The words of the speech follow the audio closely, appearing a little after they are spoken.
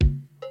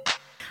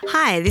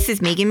Hi, this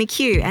is Megan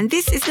McHugh, and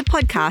this is the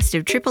podcast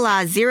of Triple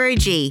R Zero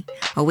G,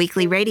 a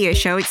weekly radio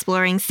show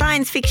exploring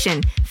science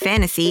fiction,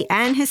 fantasy,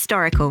 and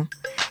historical.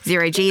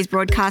 Zero G is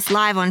broadcast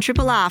live on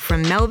Triple R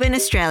from Melbourne,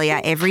 Australia,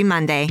 every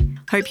Monday.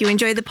 Hope you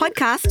enjoy the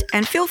podcast,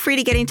 and feel free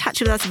to get in touch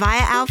with us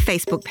via our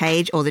Facebook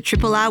page or the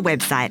Triple R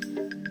website.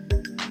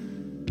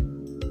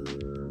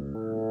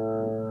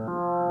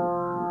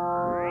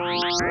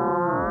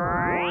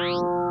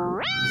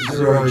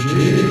 Zero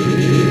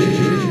G.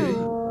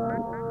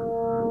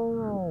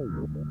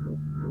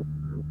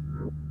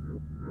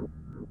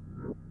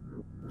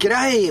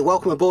 G'day,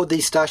 welcome aboard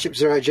the Starship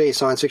Zero G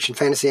science fiction,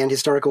 fantasy and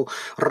historical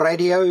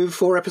radio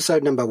for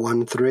episode number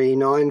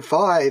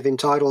 1395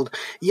 entitled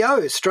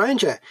Yo,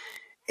 Stranger,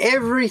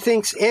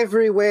 Everything's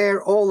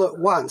Everywhere All at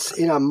Once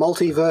in a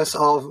Multiverse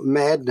of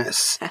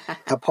Madness.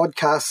 Our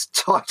podcast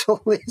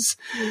title is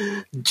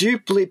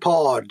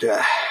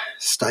Duplipod.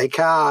 Stay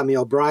calm,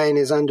 your brain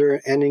is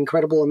under an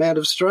incredible amount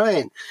of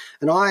strain.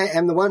 And I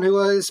am the one who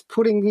is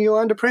putting you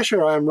under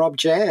pressure. I am Rob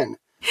Jan.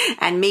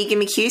 And Megan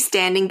McHugh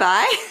standing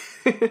by.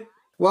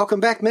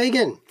 Welcome back,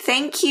 Megan.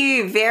 Thank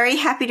you. Very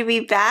happy to be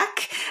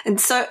back. And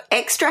so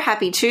extra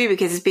happy too,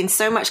 because there's been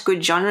so much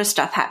good genre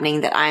stuff happening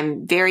that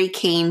I'm very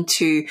keen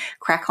to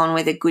crack on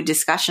with a good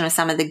discussion of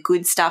some of the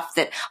good stuff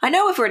that I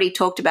know I've already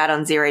talked about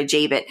on Zero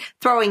G, but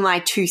throwing my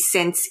 2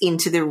 cents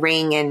into the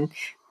ring and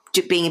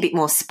being a bit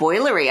more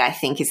spoilery, I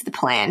think, is the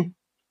plan.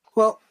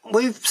 Well,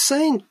 we've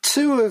seen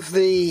two of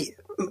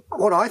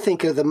what I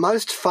think are the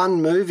most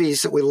fun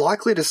movies that we're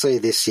likely to see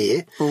this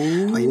year.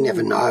 Ooh. Well, you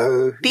never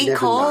know. Big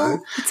call.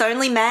 It's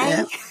only May.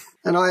 Yeah.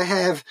 And I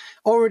have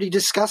already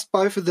discussed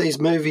both of these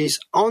movies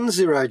on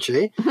Zero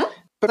G,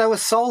 but they were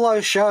solo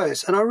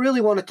shows, and I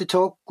really wanted to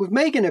talk with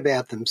Megan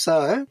about them.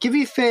 So, give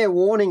you fair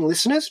warning,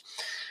 listeners,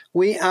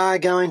 we are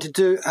going to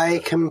do a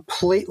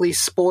completely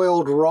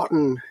spoiled,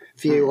 rotten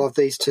view of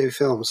these two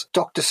films.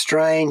 Doctor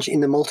Strange in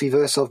the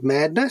Multiverse of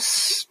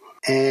Madness,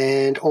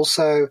 and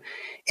also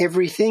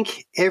Everything,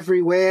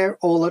 Everywhere,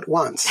 All at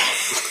Once.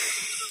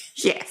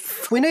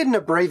 Yes. We need an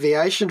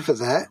abbreviation for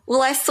that.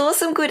 Well, I saw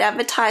some good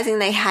advertising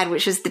they had,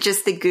 which was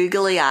just the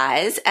googly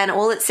eyes, and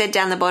all it said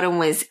down the bottom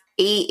was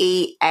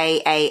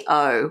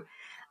EEAAO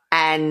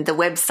and the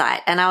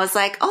website. And I was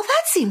like, oh,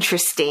 that's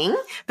interesting.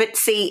 But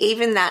see,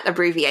 even that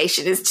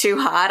abbreviation is too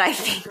hard, I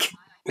think.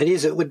 It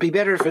is. It would be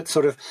better if it's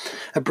sort of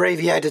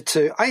abbreviated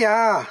to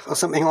AR or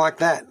something like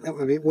that. It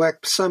would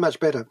work so much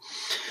better.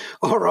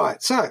 All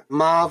right. So,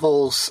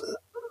 Marvel's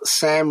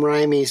Sam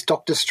Raimi's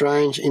Doctor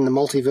Strange in the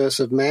Multiverse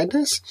of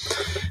Madness,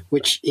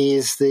 which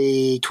is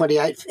the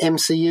 28th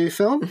MCU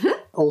film.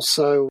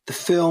 Also, the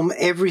film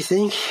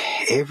Everything,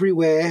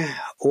 Everywhere,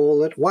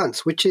 All at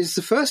Once, which is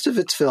the first of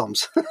its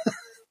films.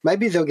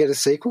 Maybe they'll get a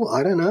sequel.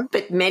 I don't know.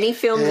 But many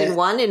films in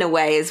one in a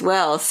way as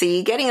well. So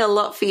you're getting a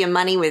lot for your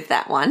money with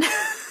that one.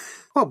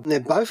 Well, they're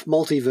both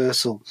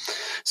multiversal.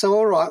 So,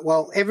 all right,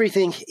 well,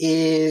 Everything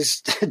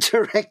is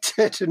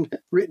directed and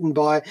written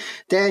by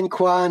Dan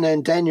Kwan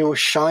and Daniel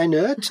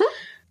Scheinert,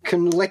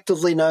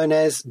 collectively known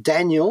as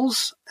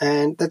Daniels.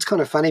 And that's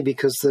kind of funny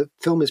because the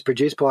film is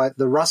produced by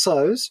the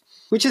Russos,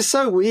 which is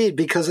so weird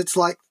because it's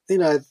like, you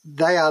know,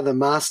 they are the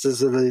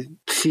masters of the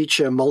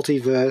future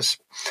multiverse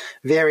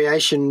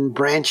variation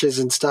branches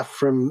and stuff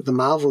from the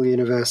Marvel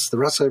universe, the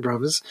Russo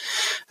brothers.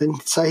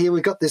 And so here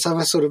we've got this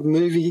other sort of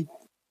movie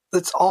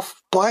that's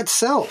off by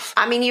itself.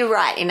 I mean, you're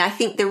right. And I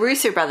think the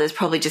Russo brothers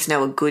probably just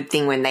know a good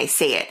thing when they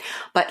see it.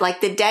 But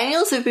like the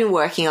Daniels have been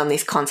working on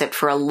this concept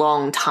for a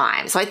long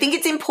time. So I think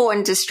it's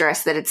important to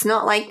stress that it's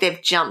not like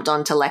they've jumped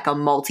onto like a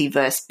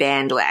multiverse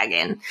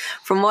bandwagon.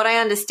 From what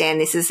I understand,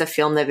 this is a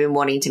film they've been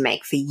wanting to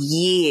make for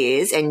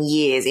years and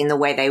years in the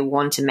way they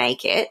want to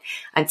make it.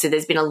 And so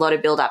there's been a lot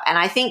of build up. And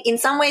I think in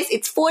some ways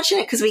it's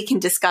fortunate because we can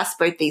discuss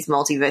both these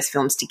multiverse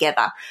films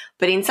together.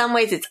 But in some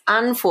ways it's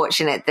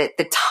unfortunate that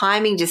the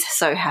timing just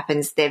so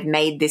happens they've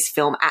made this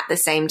film at the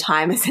same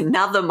time as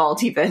another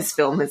multiverse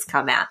film has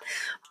come out.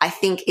 I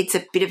think it's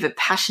a bit of a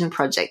passion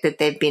project that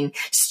they've been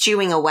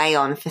stewing away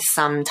on for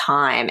some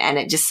time, and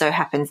it just so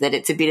happens that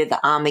it's a bit of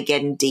the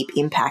Armageddon Deep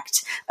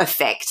Impact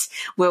effect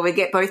where we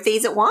get both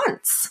these at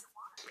once.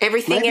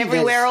 Everything,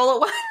 everywhere, all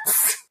at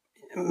once.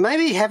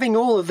 Maybe having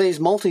all of these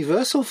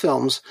multiversal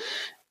films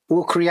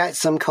will create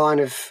some kind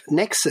of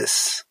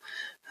nexus,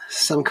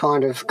 some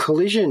kind of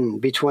collision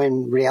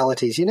between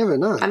realities. You never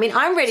know. I mean,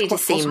 I'm ready to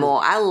see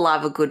more. I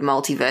love a good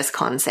multiverse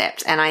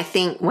concept, and I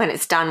think when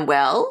it's done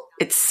well,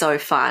 it's so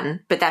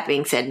fun. But that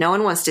being said, no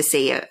one wants to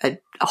see a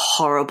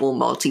horrible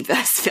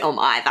multiverse film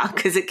either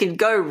because it can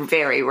go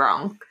very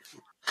wrong.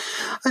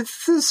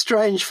 It's a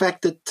strange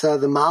fact that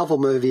the Marvel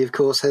movie, of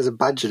course, has a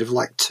budget of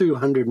like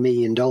 $200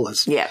 million.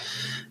 Yeah.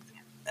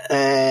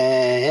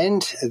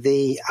 And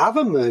the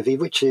other movie,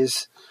 which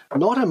is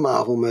not a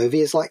Marvel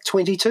movie, is like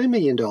 $22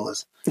 million.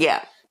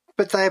 Yeah.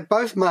 But they've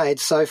both made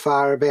so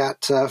far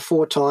about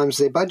 4 times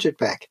their budget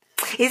back.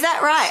 Is that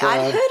right? So,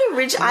 I'd heard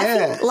originally. yeah.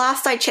 I think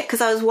last I checked,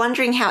 because I was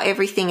wondering how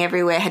Everything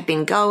Everywhere had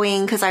been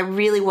going, because I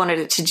really wanted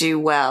it to do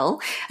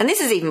well. And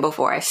this is even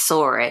before I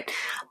saw it.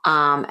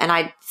 And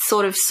I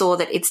sort of saw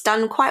that it's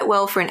done quite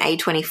well for an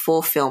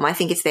A24 film. I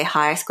think it's their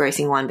highest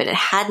grossing one, but it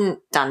hadn't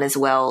done as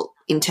well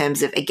in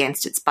terms of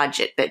against its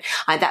budget. But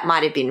that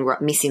might have been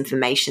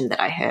misinformation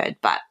that I heard.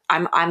 But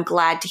I'm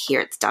glad to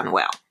hear it's done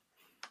well.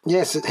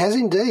 Yes, it has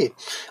indeed.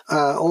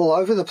 All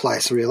over the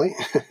place, really,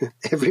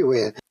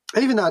 everywhere.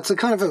 Even though it's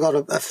kind of got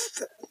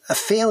a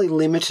fairly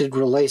limited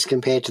release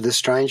compared to the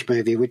Strange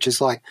movie, which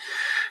is like,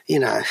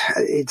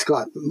 it's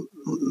got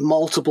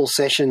multiple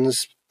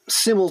sessions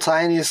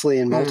simultaneously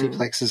in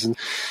multiplexes. And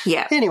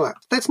yeah. Anyway,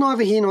 that's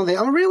neither here nor there.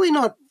 I'm really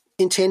not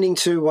intending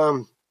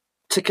to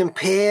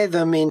compare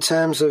them in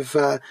terms of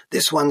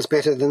this one's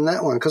better than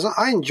that one, because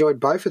I enjoyed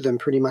both of them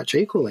pretty much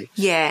equally.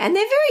 Yeah, and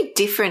they're very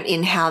different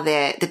in how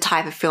they're the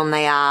type of film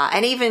they are,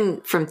 and even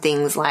from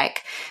things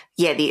like,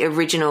 the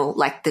original,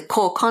 like the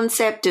core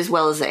concept as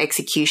well as the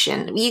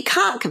execution. You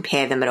can't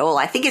compare them at all.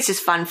 I think it's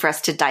just fun for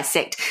us to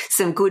dissect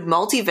some good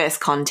multiverse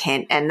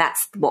content, and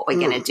that's what we're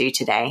going to do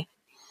today.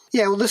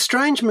 Yeah, well, the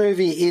Strange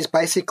movie is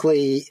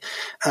basically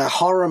a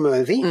horror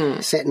movie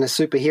set in a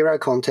superhero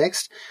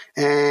context,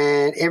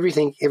 and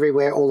Everything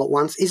Everywhere All at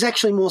Once is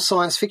actually more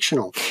science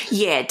fictional.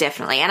 Yeah,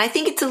 definitely. And I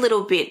think it's a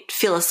little bit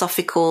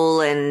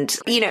philosophical and,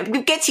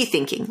 it gets you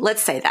thinking.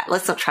 Let's say that.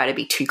 Let's not try to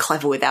be too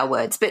clever with our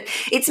words, but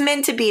it's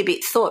meant to be a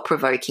bit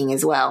thought-provoking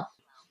as well.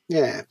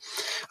 Yeah.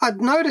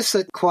 I'd noticed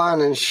that Kwan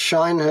and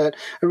Scheinert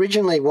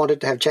originally wanted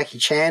to have Jackie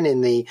Chan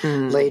in the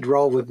lead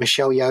role, with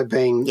Michelle Yeoh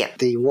being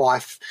the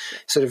wife,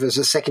 sort of as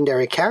a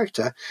secondary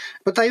character.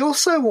 But they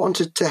also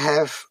wanted to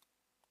have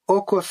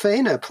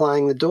Awkwafina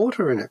playing the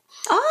daughter in it.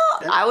 Oh,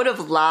 I would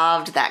have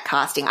loved that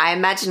casting. I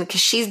imagine because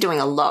she's doing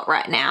a lot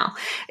right now.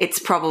 It's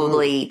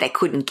probably they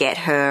couldn't get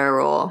her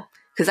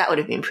because that would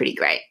have been pretty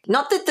great.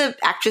 Not that the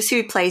actress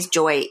who plays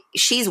Joy,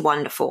 she's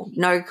wonderful.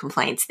 No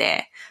complaints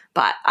there.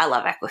 But I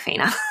love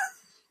Awkwafina.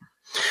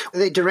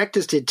 The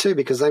directors did too,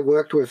 because they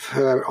worked with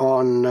her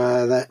on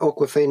that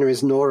Awkwafina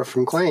is Nora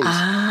from Queens.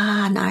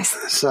 Ah, nice.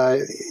 So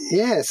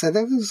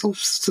that was all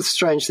sorts of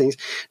strange things.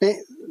 Now,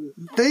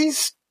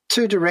 these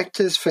two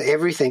directors for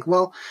Everything,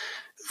 well,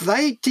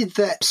 they did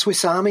that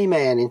Swiss Army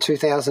Man in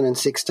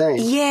 2016.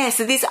 Yeah,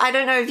 so I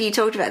don't know if you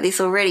talked about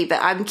this already,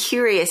 but I'm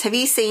curious. Have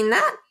you seen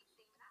that?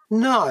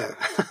 No,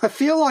 I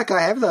feel like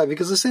I have, though,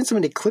 because I've seen so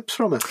many clips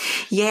from it.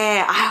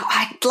 Yeah,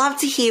 I'd love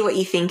to hear what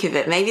you think of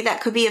it. Maybe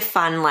that could be a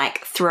fun,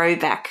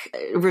 throwback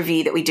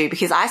review that we do,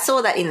 because I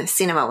saw that in the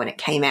cinema when it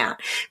came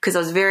out, because I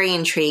was very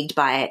intrigued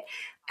by it,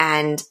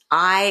 and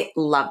I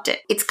loved it.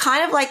 It's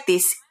kind of like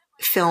this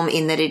film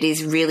in that it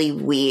is really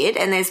weird,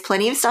 and there's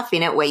plenty of stuff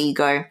in it where you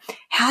go,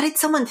 how did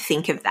someone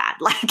think of that?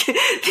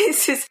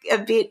 This is a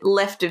bit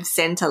left of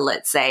center,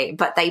 let's say,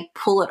 but they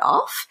pull it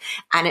off,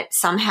 and it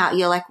somehow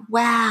you're like,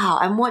 wow,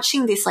 I'm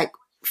watching this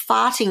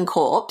farting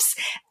corpse,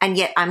 and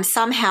yet I'm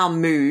somehow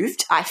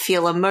moved. I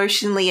feel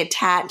emotionally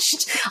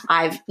attached.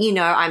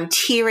 I'm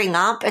tearing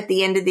up at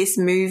the end of this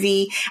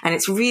movie, and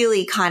it's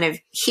really kind of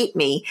hit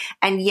me.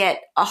 And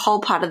yet a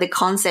whole part of the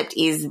concept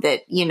is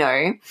that,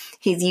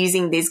 he's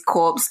using this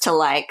corpse to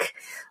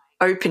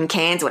open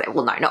cans, whatever.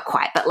 Well, no, not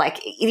quite, but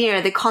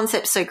the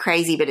concept's so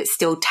crazy, but it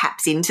still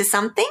taps into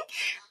something.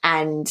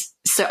 And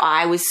so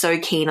I was so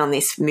keen on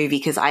this movie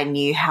because I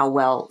knew how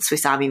well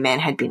Swiss Army Man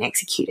had been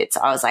executed. So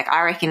I was like,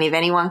 I reckon if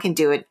anyone can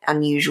do an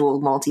unusual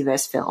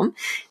multiverse film,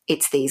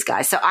 it's these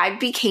guys. So I'd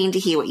be keen to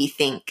hear what you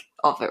think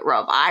of it,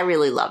 Rob. I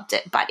really loved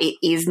it, but it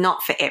is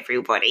not for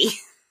everybody.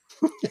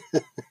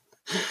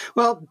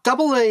 Well,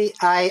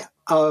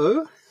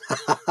 EEAO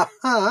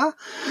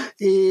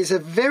is a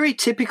very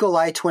typical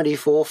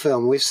A24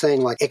 film. We've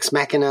seen Ex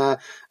Machina,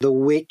 The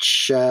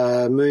Witch,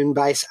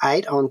 Moonbase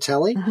 8 on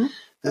telly. Mm-hmm.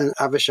 And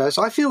other shows.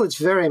 I feel it's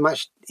very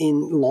much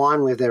in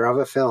line with their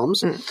other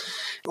films.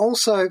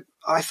 Also,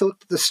 I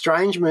thought the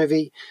Strange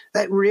movie,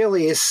 that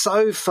really is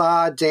so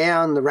far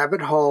down the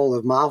rabbit hole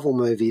of Marvel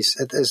movies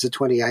as the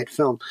 28th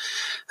film.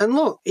 And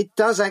look, it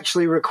does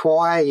actually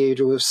require you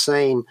to have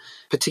seen,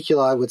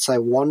 particularly I would say,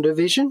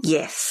 WandaVision.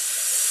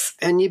 Yes.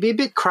 And you'd be a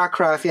bit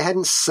cra-cra if you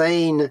hadn't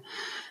seen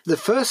the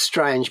first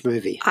Strange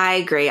movie. I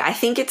agree. I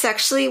think it's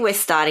actually we're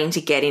starting to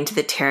get into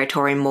the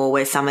territory more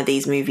where some of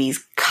these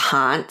movies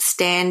can't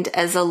stand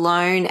as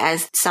alone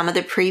as some of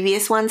the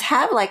previous ones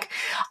have.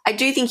 I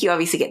do think you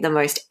obviously get the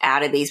most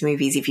out of these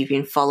movies if you've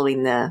been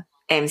following the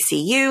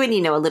MCU and you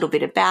know a little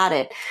bit about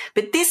it.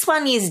 But this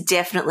one is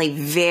definitely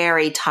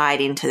very tied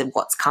into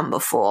what's come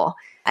before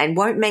and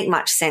won't make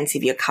much sense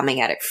if you're coming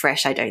at it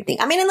fresh, I don't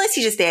think. I mean, unless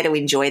you're just there to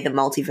enjoy the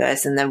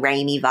multiverse and the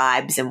Raimi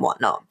vibes and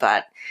whatnot.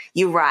 But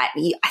you're right.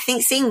 I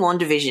think seeing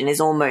WandaVision is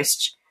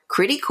almost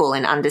critical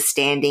in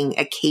understanding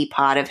a key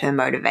part of her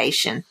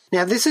motivation.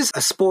 Now, this is a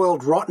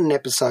spoiled, rotten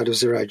episode of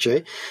Zero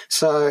G.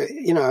 So,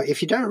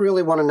 if you don't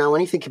really want to know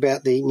anything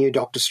about the new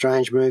Doctor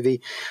Strange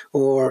movie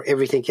or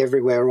Everything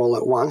Everywhere All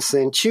at Once,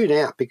 then tune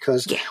out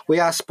because we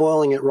are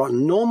spoiling it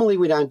rotten. Normally,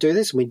 we don't do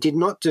this. We did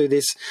not do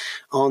this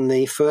on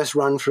the first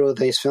run through of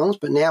these films,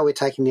 but now we're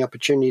taking the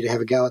opportunity to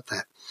have a go at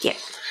that. Yeah.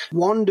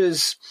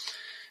 Wanda's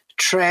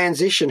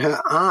transition,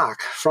 her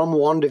arc from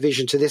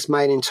WandaVision to this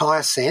made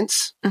entire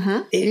sense.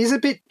 Mm-hmm. It is a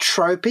bit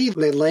tropey.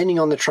 They're leaning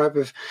on the trope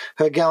of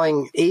her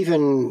going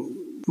even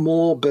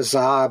more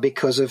bizarre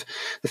because of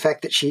the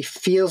fact that she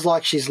feels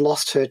like she's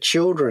lost her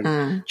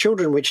children,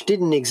 children which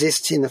didn't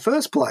exist in the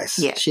first place.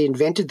 Yeah. She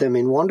invented them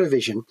in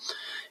WandaVision,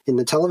 in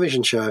the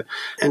television show.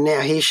 And now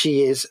here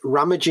she is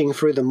rummaging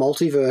through the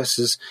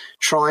multiverses,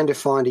 trying to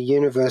find a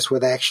universe where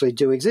they actually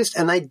do exist.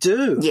 And they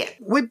do. Yeah.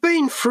 We've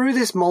been through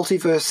this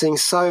multiverse thing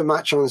so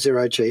much on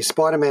Zero G.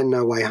 Spider-Man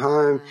No Way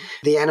Home,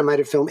 the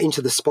animated film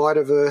Into the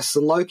Spider-Verse,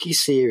 the Loki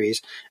series,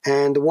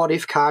 and the What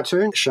If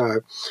cartoon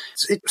show.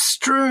 It's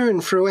strewn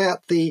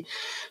throughout the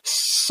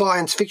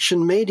science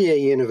fiction media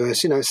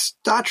universe,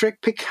 Star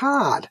Trek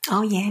Picard.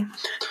 Oh, yeah.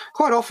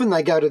 Quite often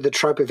they go to the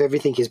trope of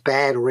everything is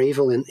bad or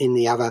evil in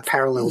the other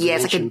parallel Yeah,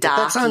 it's like a dimension.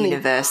 dark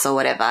universe or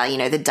whatever,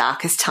 the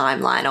darkest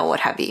timeline or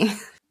what have you.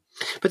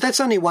 But that's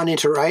only one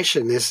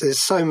iteration. There's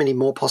so many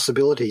more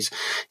possibilities.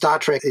 Star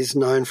Trek is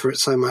known for it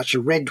so much.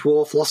 Red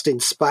Dwarf, Lost in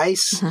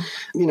Space,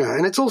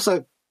 and it's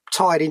also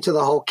tied into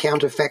the whole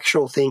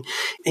counterfactual thing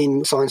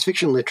in science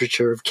fiction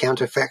literature of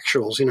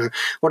counterfactuals.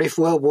 What if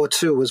World War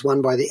II was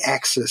won by the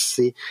Axis?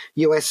 The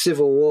US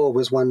Civil War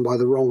was won by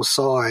the wrong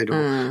side,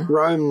 or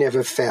Rome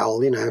never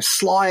fell,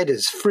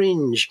 Sliders,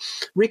 Fringe,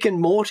 Rick and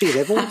Morty,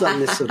 they've all done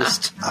this sort of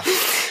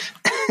stuff.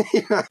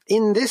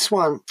 In this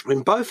one,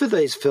 in both of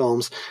these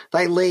films,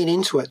 they lean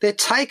into it. Their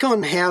take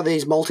on how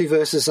these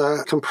multiverses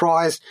are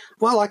comprised,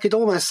 well, I could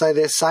almost say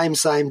they're same,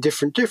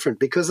 different,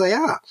 because they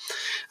are.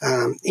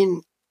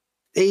 In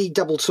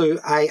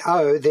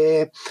E22AO,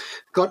 they've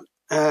got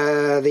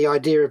the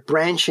idea of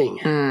branching.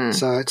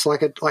 So it's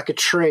like a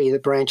tree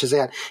that branches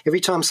out.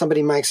 Every time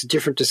somebody makes a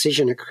different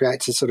decision, it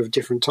creates a sort of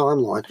different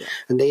timeline. Yeah.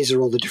 And these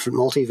are all the different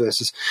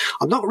multiverses.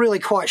 I'm not really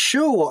quite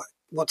sure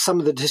what some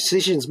of the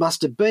decisions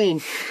must have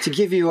been to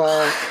give you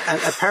a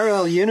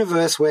parallel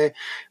universe where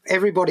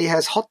everybody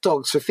has hot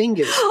dogs for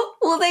fingers.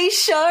 Well, they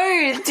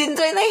showed, don't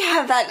they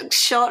have that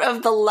shot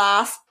of the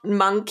last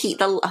monkey,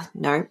 the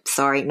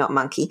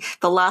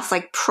last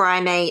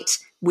primate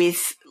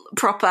with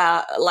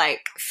proper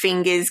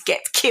fingers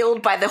gets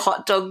killed by the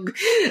hot dog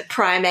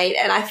primate.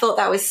 And I thought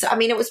that was,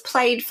 it was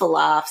played for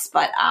laughs,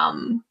 but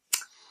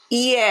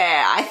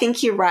yeah, I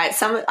think you're right.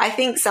 I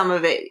think some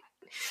of it,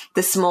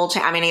 the small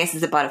I guess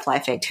it's a butterfly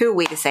effect. Who are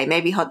we to say?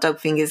 Maybe hot dog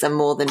fingers are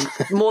more than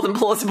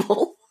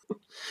plausible.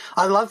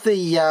 I love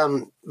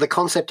the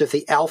concept of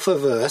the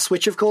Alphaverse,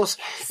 which, of course,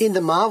 in the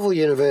Marvel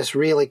universe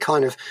really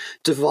kind of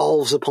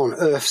devolves upon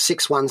Earth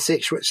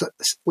 616,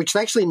 which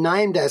they actually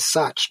named as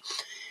such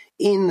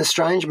in the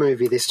Strange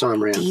movie this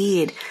time around.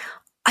 Did.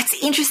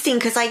 It's interesting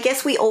because I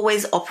guess we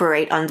always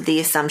operate under the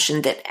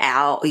assumption that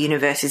our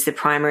universe is the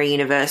primary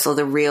universe or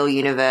the real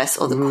universe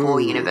or the core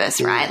universe,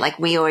 right?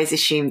 We always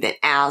assume that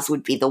ours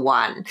would be the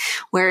one,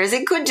 whereas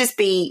it could just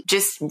be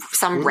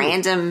some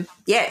random,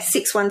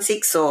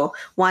 616 or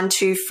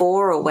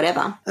 124 or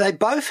whatever. They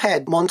both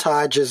had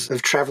montages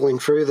of travelling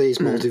through these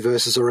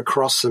multiverses or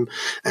across them,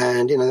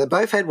 and, they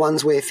both had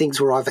ones where things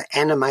were either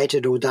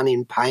animated or done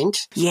in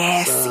paint.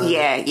 Yes,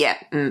 yeah.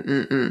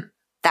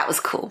 That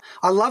was cool.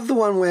 I love the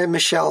one where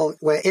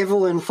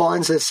Evelyn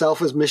finds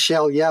herself as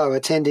Michelle Yeoh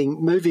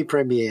attending movie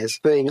premieres,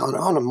 being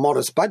on a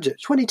modest budget.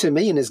 $22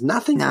 million is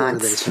nothing for one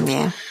of these films.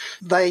 Yeah.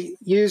 They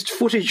used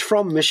footage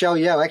from Michelle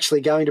Yeoh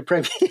actually going to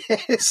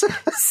premieres.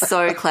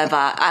 So clever.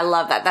 I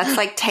love that. That's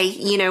like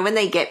when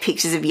they get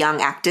pictures of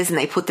young actors and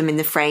they put them in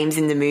the frames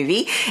in the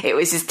movie, it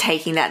was just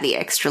taking that the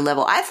extra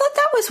level. I thought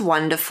that was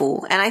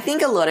wonderful. And I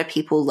think a lot of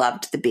people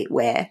loved the bit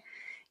where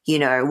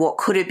what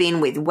could have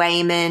been with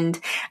Waymond,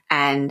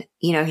 and,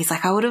 he's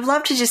like, I would have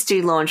loved to just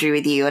do laundry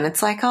with you. And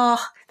it's like,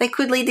 they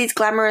could lead these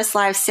glamorous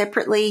lives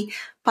separately,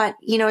 but,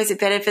 is it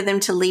better for them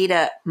to lead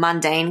a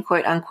mundane,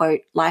 quote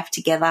unquote, life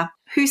together?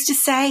 Who's to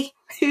say?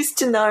 Who's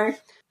to know?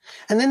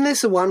 And then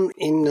there's the one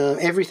in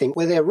Everything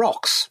where they're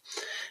rocks.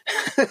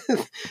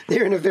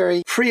 They're in a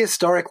very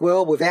prehistoric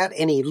world without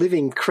any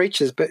living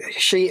creatures, but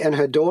she and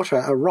her daughter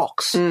are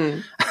rocks.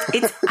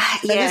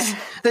 It's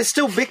they're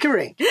still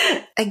bickering.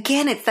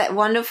 Again, it's that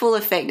wonderful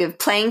effect of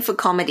playing for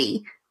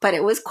comedy, but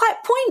it was quite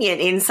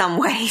poignant in some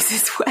ways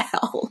as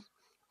well.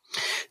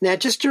 Now,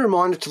 just a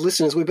reminder to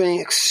listeners, we're being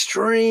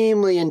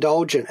extremely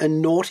indulgent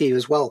and naughty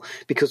as well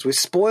because we're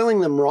spoiling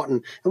them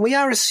rotten, and we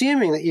are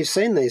assuming that you've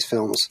seen these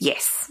films.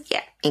 Yes,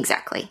 yeah,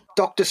 exactly.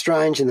 Doctor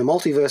Strange in the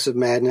Multiverse of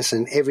Madness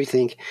and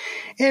Everything,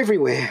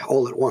 Everywhere,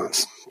 All at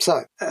Once.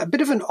 So, a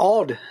bit of an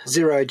odd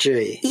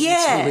Zero-G in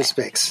some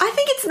respects. I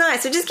think it's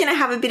nice. We're just going to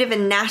have a bit of a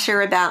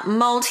natter about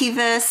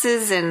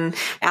multiverses and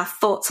our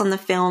thoughts on the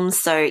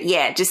films. So,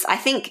 yeah, I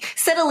think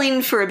settle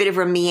in for a bit of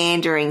a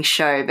meandering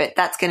show, but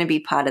that's going to be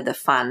part of the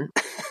fun.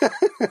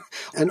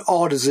 An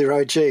odd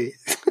Zero-G.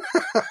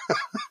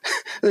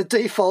 The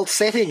default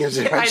setting of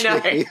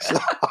Zero-G is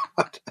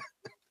odd.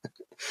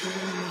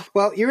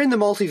 Well, you're in the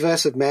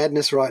Multiverse of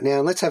Madness right now,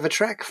 and let's have a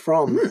track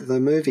from the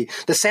movie.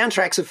 The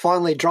soundtracks have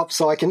finally dropped,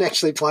 so I can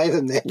actually play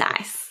them there.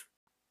 Nice.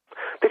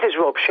 This is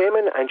Rob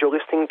Sherman, and you're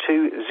listening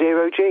to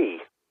Zero G.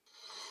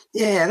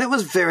 Yeah, that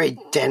was very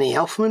Danny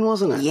Elfman,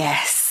 wasn't it?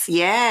 Yes.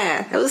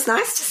 Yes, yeah. It was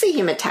nice to see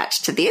him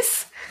attached to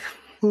this.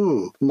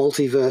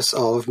 Multiverse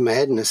of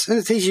Madness.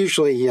 He's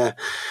usually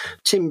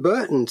Tim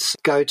Burton's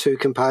go-to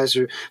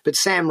composer, but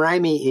Sam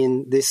Raimi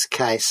in this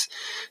case.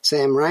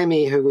 Sam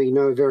Raimi, who we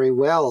know very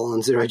well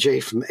on Zero G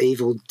from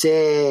Evil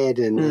Dead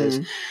and those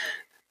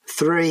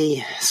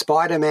 3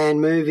 Spider-Man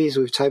movies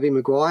with Tobey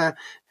Maguire,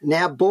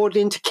 now brought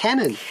into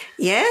canon.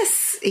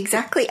 Yes,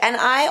 exactly. And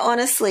I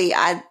honestly,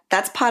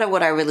 that's part of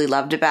what I really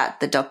loved about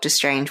the Doctor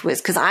Strange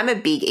was because I'm a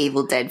big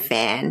Evil Dead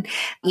fan.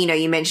 You know,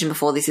 you mentioned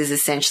before this is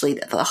essentially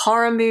the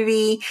horror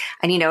movie.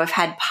 And, you know, I've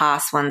had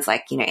past ones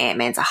like, you know,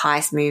 Ant-Man's a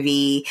heist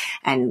movie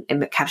and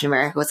Captain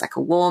America was like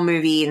a war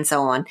movie and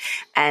so on.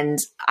 And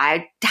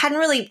I hadn't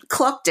really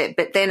clocked it.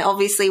 But then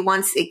obviously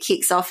once it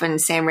kicks off and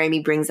Sam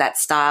Raimi brings that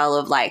style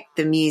of like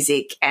the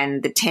music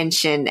and the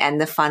tension and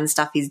the fun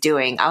stuff he's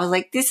doing, I was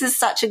like, this is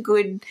such a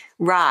good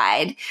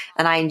ride.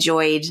 And I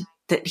enjoyed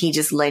that he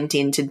just lent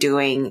into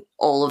doing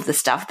all of the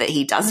stuff that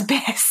he does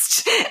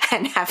best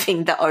and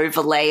having the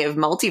overlay of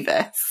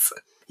multiverse.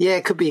 Yeah,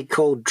 it could be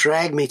called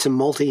Drag Me to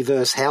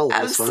Multiverse Hell.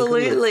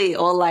 Absolutely.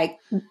 Or like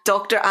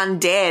Dr.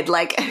 Undead.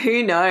 Like,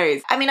 who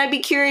knows? I mean, I'd be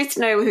curious to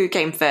know who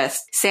came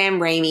first, Sam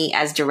Raimi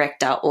as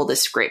director or the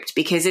script,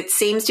 because it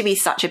seems to be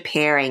such a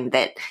pairing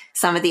that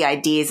some of the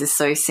ideas are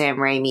so Sam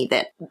Raimi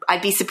that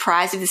I'd be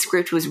surprised if the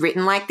script was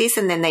written like this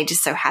and then they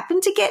just so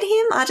happened to get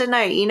him. I don't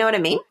know. You know what I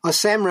mean? Well,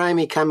 Sam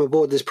Raimi came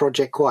aboard this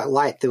project quite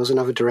late. There was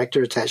another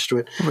director attached to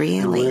it.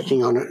 Really?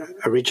 Working on it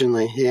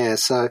originally, yeah.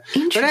 So,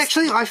 but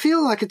actually, I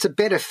feel like it's a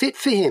better fit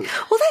for him.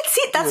 Well, that's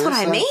it. That's what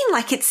I mean.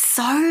 Like, it's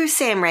so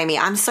Sam Raimi.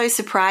 I'm so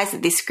surprised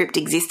that this script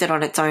existed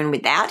on its own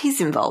without his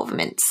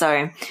involvement.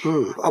 So,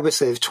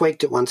 obviously, they've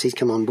tweaked it once he's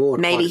come on board.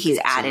 Maybe he's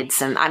added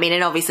some. I mean,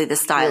 and obviously the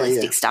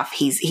stylistic stuff,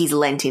 he's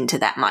lent into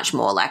that much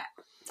more. Like,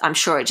 I'm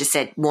sure it just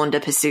said Wanda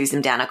pursues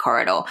them down a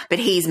corridor, but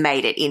he's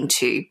made it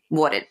into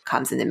what it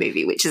comes in the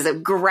movie, which is a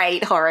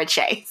great horror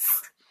chase.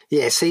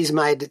 Yes, he's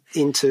made it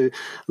into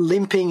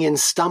limping and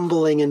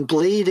stumbling and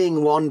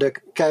bleeding Wanda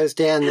goes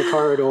down the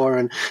corridor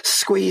and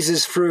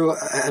squeezes through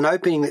an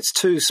opening that's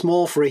too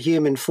small for a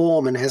human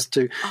form and has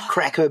to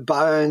crack her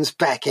bones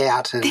back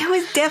out. And, there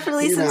was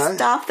definitely some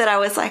stuff that I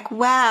was like,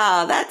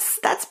 wow,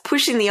 that's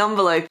pushing the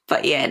envelope.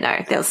 But yeah, no,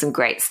 there was some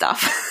great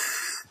stuff.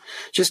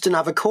 Just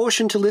another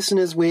caution to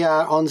listeners, we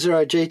are on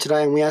Zero G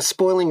today and we are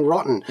spoiling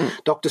rotten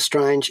Doctor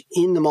Strange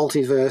in the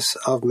Multiverse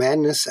of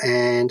Madness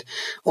and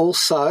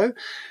also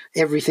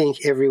Everything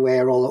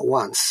Everywhere All at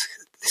Once.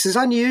 This is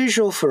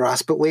unusual for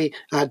us, but we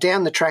are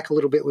down the track a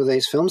little bit with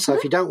these films, so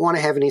if you don't want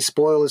to have any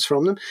spoilers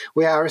from them,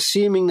 we are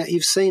assuming that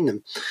you've seen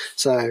them.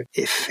 So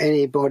if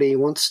anybody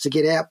wants to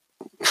get out...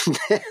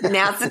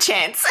 Now's the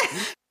chance.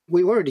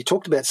 We already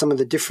talked about some of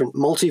the different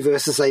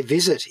multiverses they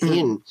visit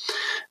in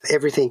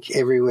Everything,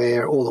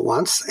 Everywhere, All at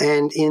Once.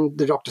 And in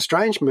the Doctor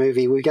Strange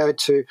movie, we go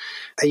to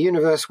a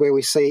universe where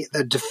we see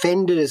a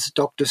Defenders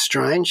Doctor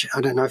Strange. I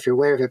don't know if you're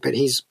aware of it, but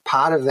he's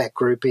part of that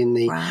group in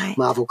the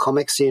Marvel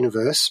Comics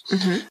universe.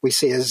 We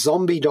see a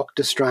zombie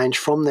Doctor Strange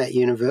from that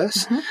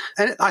universe.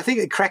 And I think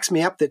it cracks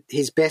me up that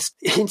his best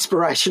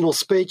inspirational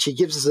speech he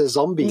gives us a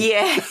zombie.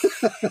 Yeah,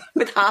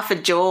 with half a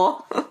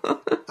jaw.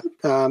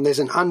 There's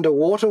an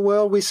underwater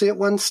world we see at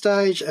one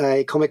stage,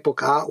 a comic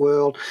book art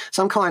world,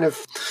 some kind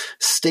of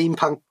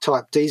steampunk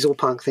type diesel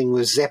punk thing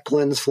with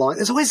zeppelins flying.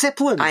 There's always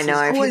zeppelins. I know.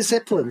 There's always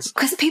zeppelins.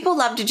 Because people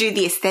love to do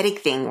the aesthetic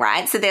thing,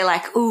 right? So they're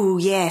like, ooh,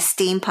 yeah,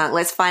 steampunk.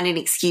 Let's find an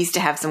excuse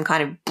to have some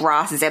kind of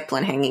brass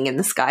zeppelin hanging in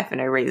the sky for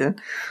no reason.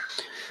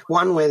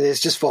 One where there's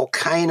just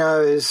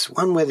volcanoes,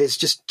 one where there's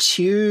just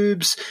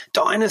tubes,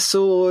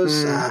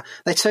 dinosaurs.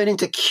 They turn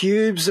into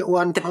cubes at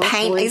one point. The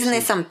paint, isn't there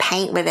some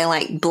paint where they're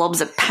like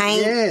blobs of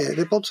paint? Yeah,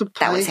 they're blobs of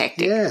paint. That was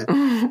hectic. Yeah.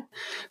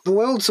 The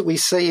worlds that we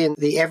see in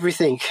the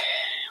Everything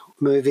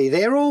movie,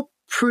 they're all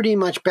pretty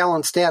much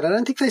balanced out. I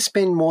don't think they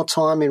spend more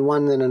time in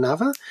one than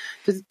another.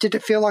 Did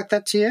it feel like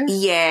that to you?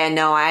 Yeah,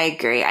 no, I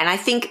agree. And I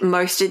think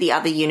most of the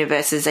other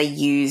universes are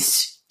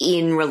used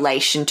in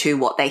relation to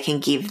what they can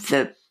give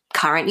the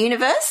current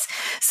universe.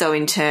 So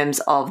in terms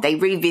of they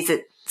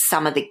revisit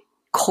some of the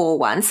core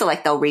ones, so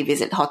like they'll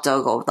revisit Hot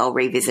Dog or they'll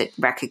revisit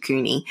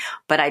Rakakuni,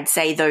 but I'd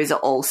say those are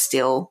all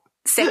still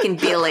second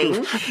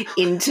billing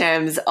in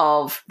terms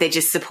of they're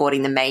just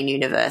supporting the main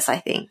universe, I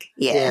think.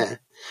 Yeah.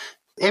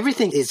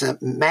 Everything is a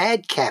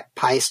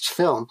madcap-paced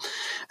film,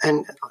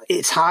 and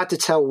it's hard to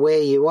tell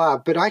where you are,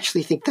 but I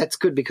actually think that's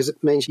good because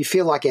it means you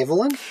feel like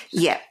Evelyn.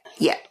 Yeah.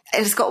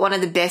 It's got one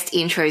of the best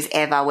intros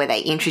ever where they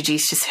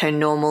introduce just her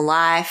normal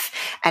life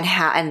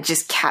and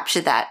just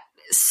capture that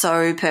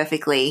so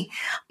perfectly.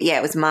 Yeah,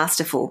 it was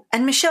masterful.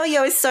 And Michelle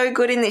Yeoh is so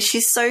good in this.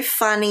 She's so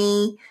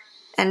funny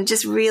and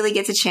just really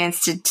gets a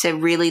chance to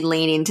really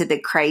lean into the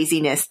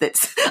craziness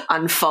that's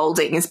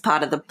unfolding as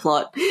part of the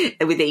plot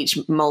with each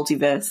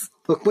multiverse.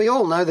 Look, we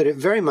all know that it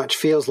very much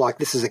feels like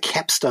this is a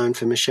capstone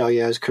for Michelle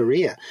Yeoh's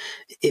career.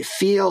 It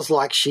feels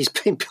like she's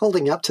been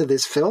building up to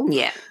this film.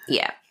 Yeah.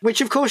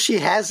 Which, of course, she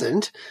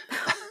hasn't.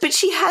 But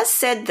she has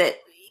said that,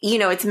 you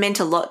know, it's meant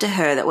a lot to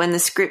her, that when the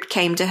script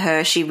came to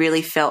her, she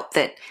really felt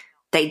that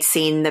they'd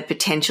seen the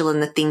potential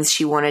and the things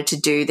she wanted to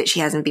do that she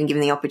hasn't been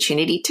given the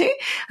opportunity to.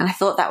 And I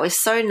thought that was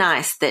so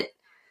nice that,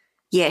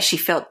 yeah, she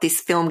felt this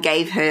film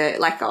gave her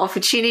like an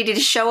opportunity to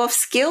show off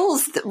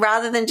skills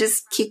rather than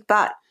just kick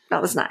butt.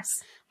 That was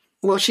nice.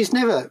 Well, she's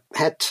never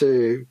had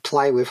to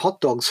play with hot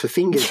dogs for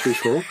fingers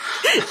before.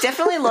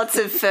 Definitely lots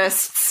of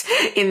firsts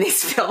in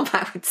this film,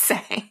 I would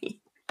say.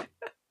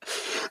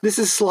 This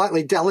is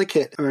slightly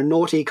delicate or a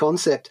naughty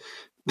concept,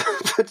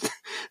 but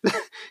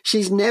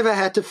she's never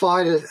had to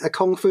fight a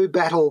kung fu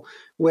battle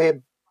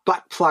where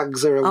butt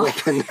plugs are a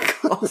weapon.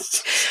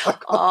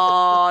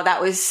 Oh,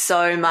 that was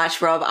so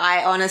much, Rob.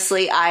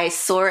 I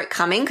saw it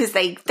coming because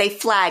they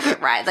flag it,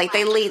 right? Like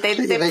they're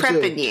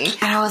prepping you.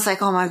 And I was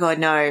like, oh my God,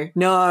 no.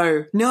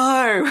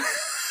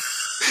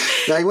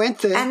 They went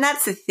there. And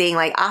that's the thing.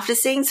 Like after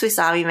seeing Swiss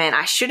Army Man,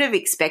 I should have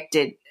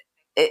expected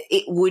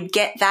it would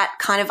get that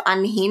kind of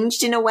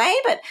unhinged in a way,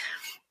 but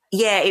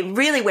yeah, it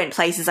really went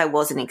places I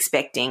wasn't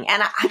expecting.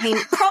 And I mean,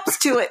 props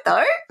to it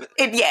though.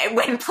 It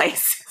went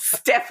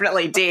places.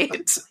 Definitely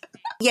did.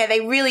 Yeah,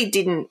 they really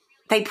didn't.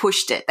 They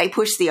pushed it. They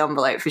pushed the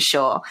envelope for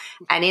sure.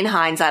 And in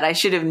hindsight, I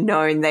should have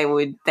known they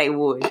would.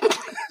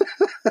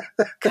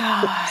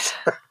 God,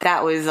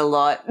 that was a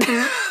lot.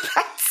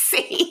 That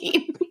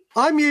scene.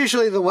 I'm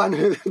usually the one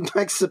who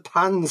makes the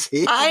puns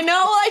here. I know.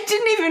 I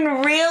didn't even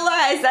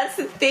realise. That's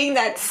the thing.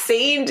 That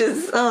scene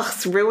just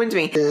it's ruined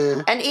me.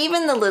 Yeah. And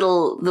even the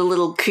little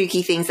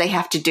kooky things they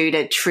have to do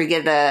to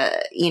trigger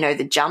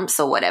the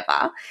jumps or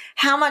whatever.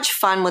 How much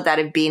fun would that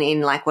have been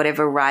in like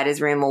whatever writer's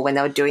room or when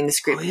they were doing the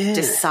script,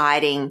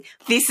 deciding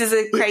this is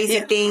a crazy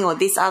thing or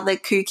this other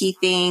kooky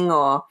thing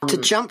or to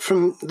jump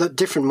from the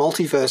different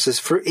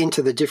multiverses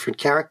into the different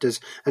characters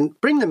and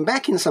bring them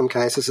back in some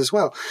cases as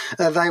well.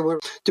 They were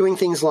doing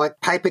things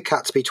like paper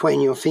cuts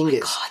between your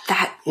fingers. God,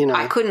 that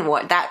I couldn't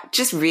watch that.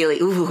 Just really,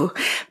 ooh.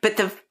 But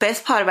the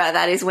best part about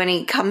that is when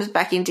he comes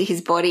back into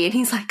his body and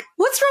he's like,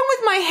 "What's wrong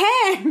with my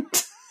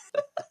hand?"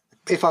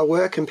 If I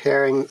were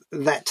comparing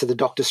that to the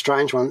Doctor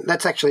Strange one,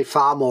 that's actually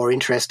far more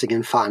interesting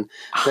and fun.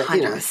 But,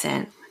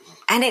 100%.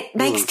 And it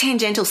makes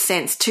tangential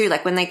sense too.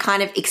 Like when they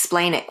kind of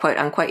explain it, quote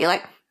unquote, you're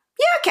like,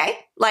 yeah, okay,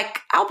 like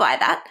I'll buy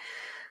that.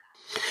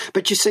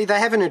 But you see, they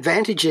have an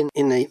advantage in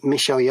the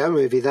Michelle Yeoh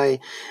movie. They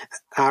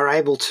are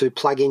able to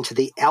plug into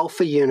the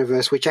Alpha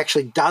universe, which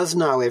actually does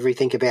know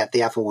everything about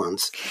the other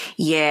ones.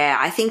 Yeah,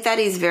 I think that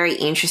is very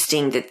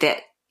interesting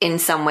that in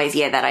some ways,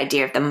 that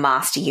idea of the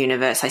master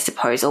universe, I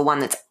suppose, or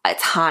one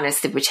it's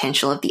harnessed the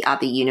potential of the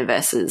other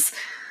universes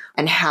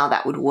and how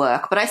that would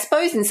work. But I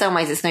suppose in some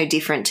ways it's no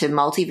different to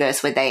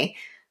Multiverse where they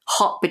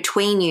hop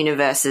between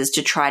universes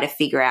to try to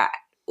figure out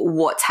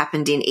what's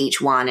happened in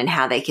each one and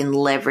how they can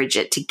leverage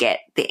it to get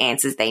the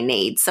answers they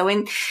need. So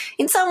in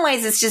some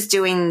ways it's just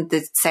doing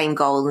the same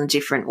goal in a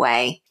different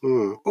way.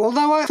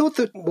 Although I thought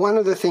that one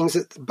of the things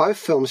that both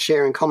films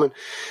share in common,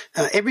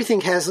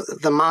 everything has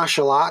the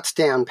martial arts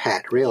down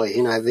pat, really.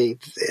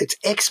 It's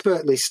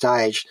expertly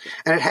staged,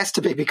 and it has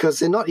to be because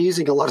they're not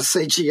using a lot of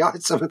CGI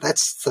in some of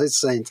those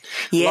scenes.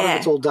 Yeah. A lot of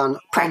it's all done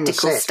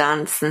practical on the set.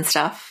 stunts and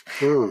stuff.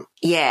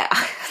 Yeah.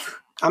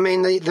 I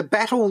mean, the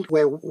battle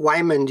where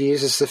Waymond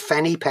uses the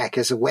fanny pack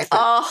as a weapon.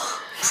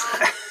 Oh,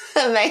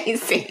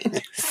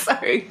 amazing. So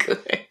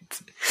good.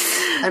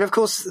 And, of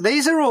course,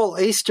 these are all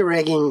Easter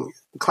egging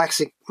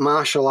classic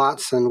martial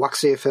arts and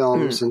wuxia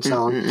films and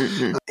so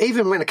on.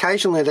 Even when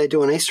occasionally they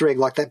do an Easter egg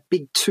like that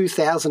big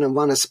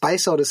 2001 A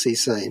Space Odyssey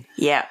scene.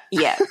 Yeah.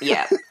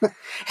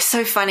 It's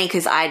so funny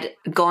because I'd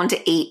gone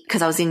to eat,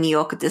 because I was in New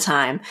York at the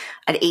time,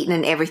 I'd eaten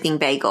an everything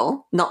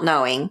bagel, not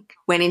knowing,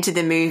 went into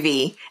the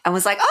movie and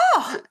was like,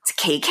 oh, it's a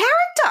key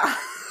character.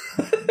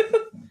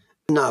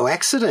 No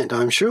accident,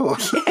 I'm sure.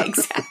 Yeah,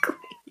 exactly.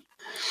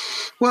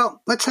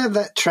 Well, let's have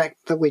that track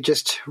that we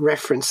just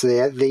referenced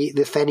there, the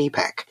fanny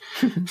pack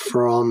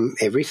from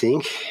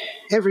Everything,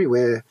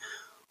 Everywhere,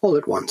 All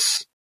at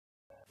Once.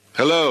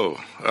 Hello,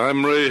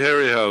 I'm Ray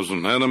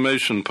Harryhausen,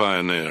 animation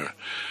pioneer.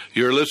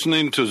 You're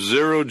listening to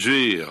Zero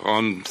G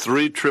on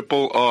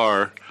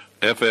 3RRR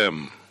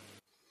FM.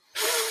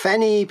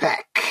 Fanny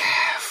pack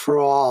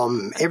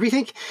from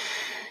Everything,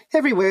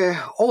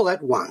 Everywhere, All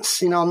at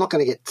Once. I'm not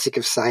going to get sick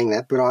of saying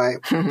that, but I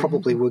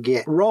probably will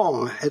get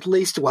wrong at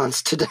least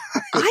once today.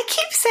 I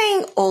keep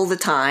saying all the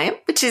time,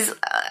 which is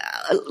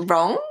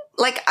wrong.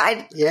 Like,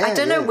 I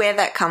don't know where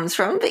that comes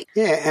from. But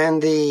yeah,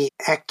 and the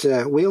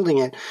actor wielding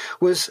it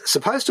was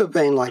supposed to have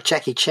been like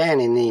Jackie Chan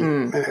in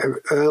the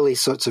early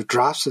sorts of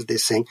drafts of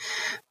this thing,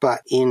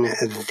 but in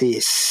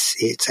this,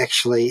 it's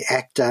actually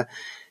actor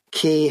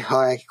Ke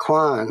Huy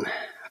Quan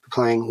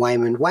playing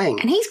Waymond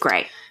Wang. And he's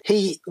great.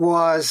 He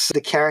was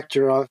the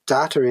character of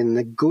Data in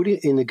the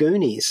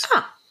Goonies.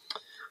 Huh.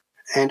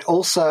 And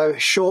also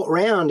Short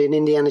Round in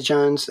Indiana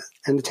Jones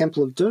and the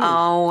Temple of Doom.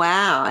 Oh,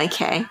 wow.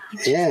 Okay.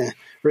 Yeah.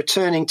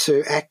 Returning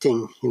to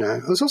acting,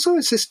 It was also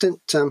assistant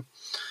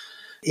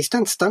He's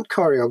done stunt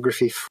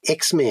choreography for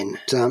X-Men,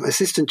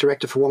 assistant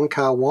director for Wong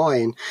Kar-wai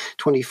in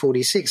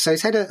 2046. So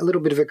he's had a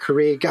little bit of a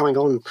career going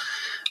on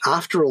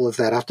after all of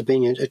that, after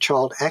being a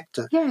child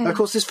actor. Yeah. And of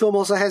course, this film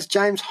also has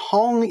James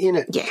Hong in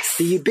it. Yes.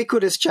 The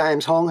ubiquitous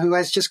James Hong, who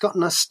has just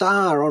gotten a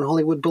star on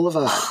Hollywood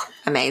Boulevard.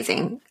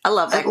 Amazing. I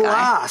love that At guy.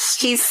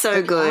 last. He's so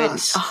At good.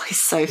 last. Oh,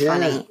 he's so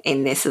funny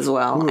in this as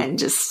well and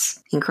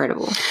just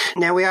incredible.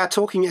 Now, we are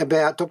talking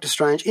about Doctor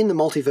Strange in the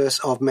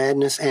Multiverse of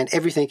Madness and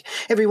Everything,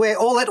 Everywhere,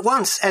 All at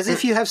Once, as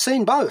if you have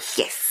seen both.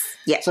 Yes.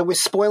 Yeah. So we're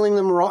spoiling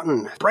them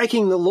rotten,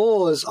 breaking the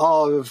laws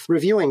of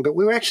reviewing, but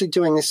we were actually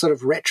doing this sort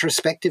of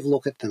retrospective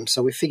look at them,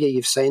 so we figure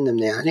you've seen them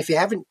now. And if you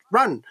haven't,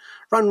 run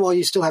while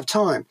you still have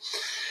time.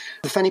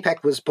 The fanny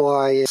pack was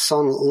by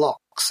Son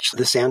Locks,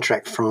 the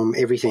soundtrack from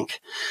Everything.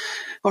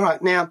 All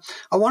right, now,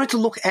 I wanted to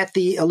look at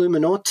the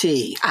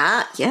Illuminati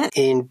Yeah.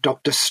 in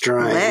Doctor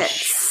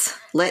Strange.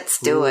 Let's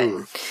do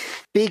it.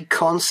 Big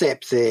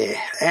concept there,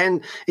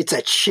 and it's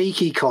a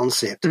cheeky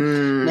concept.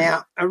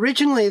 Now,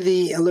 originally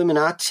the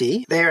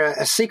Illuminati, they're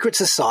a secret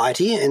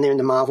society, and they're in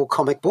the Marvel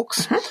comic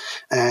books,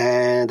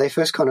 and they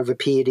first kind of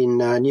appeared in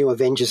New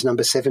Avengers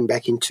 #7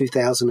 back in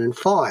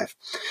 2005,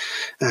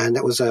 and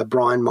that was a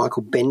Brian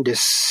Michael Bendis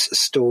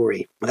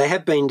story. They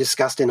have been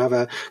discussed in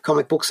other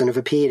comic books and have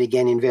appeared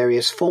again in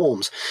various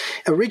forms.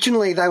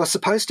 Originally, they were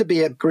supposed to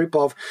be a group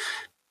of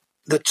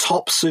the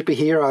top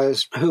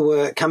superheroes who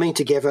were coming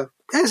together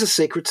as a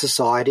secret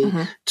society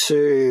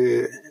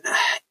to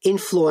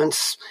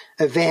influence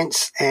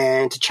events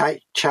and to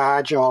take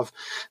charge of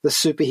the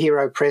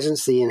superhero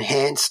presence, the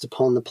enhanced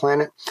upon the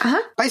planet,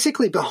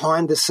 basically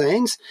behind the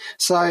scenes.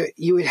 So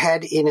you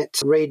had in it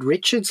Reed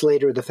Richards,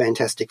 leader of the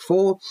Fantastic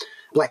Four,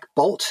 Black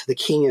Bolt, the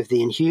king of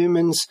the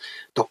Inhumans,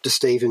 Dr.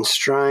 Stephen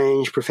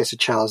Strange, Professor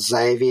Charles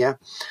Xavier.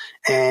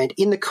 And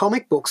in the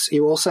comic books,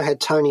 you also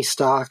had Tony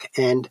Stark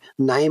and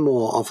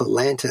Namor of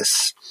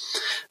Atlantis,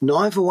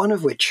 neither one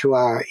of which who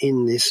are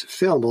in this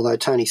film, although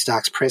Tony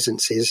Stark's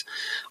presence is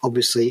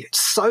obviously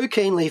so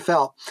keenly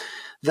felt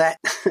that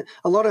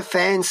a lot of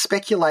fans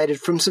speculated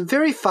from some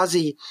very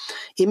fuzzy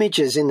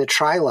images in the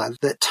trailer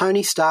that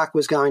Tony Stark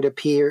was going to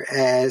appear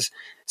as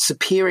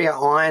Superior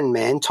Iron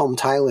Man, Tom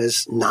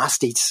Taylor's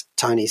nasty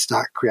Tony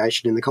Stark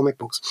creation in the comic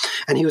books,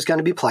 and he was going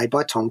to be played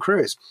by Tom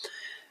Cruise.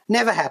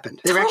 Never happened.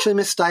 They're actually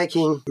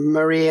mistaking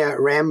Maria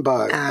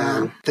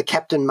Rambeau, the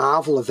Captain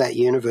Marvel of that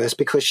universe,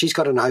 because she's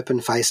got an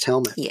open-faced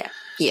helmet. Yeah.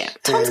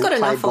 Tom's got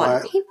enough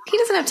on. He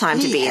doesn't have time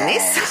to be in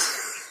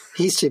this.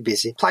 He's too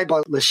busy. Played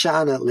by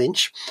Lashana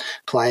Lynch,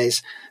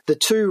 plays the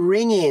two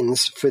ring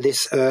ends for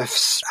this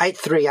Earth's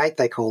 838,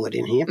 they call it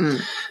in here.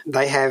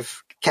 They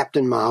have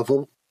Captain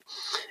Marvel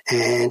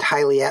and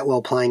Hayley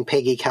Atwell playing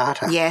Peggy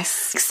Carter.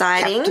 Yes,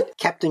 exciting.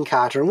 Captain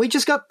Carter. And we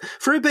just got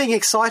through being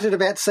excited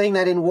about seeing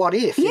that in What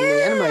If, in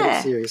the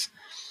animated series.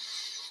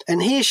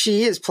 And here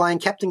she is playing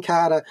Captain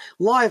Carter,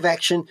 live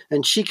action,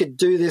 and she could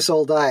do this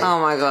all day. Oh,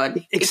 my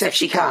God. Except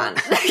she can't.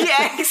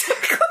 Yeah,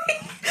 exactly.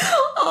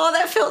 Oh,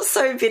 that felt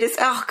so bitter.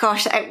 Oh,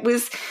 gosh, it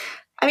was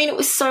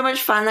so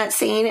much fun, that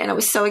scene, and it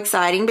was so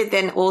exciting, but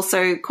then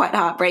also quite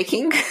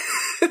heartbreaking.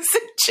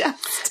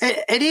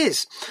 It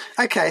is.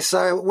 Okay,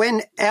 so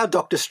when our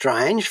Doctor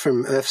Strange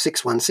from Earth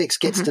 616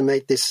 gets to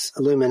meet this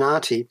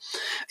Illuminati,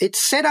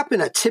 it's set up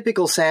in a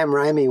typical Sam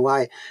Raimi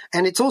way,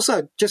 and it's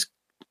also just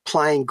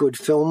playing good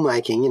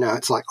filmmaking. You know,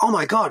 it's like, oh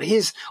my God,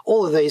 here's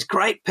all of these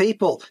great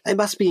people. They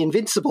must be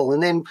invincible.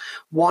 And then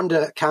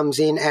Wanda comes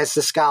in as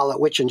the Scarlet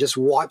Witch and just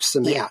wipes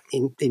them out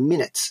in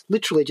minutes,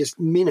 literally just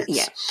minutes.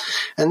 Yeah.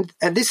 And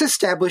this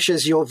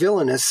establishes your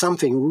villain as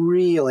something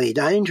really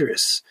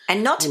dangerous.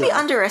 And not to be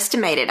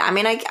underestimated. I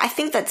mean, I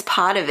think that's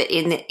part of it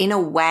in a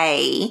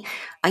way.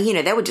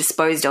 They were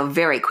disposed of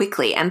very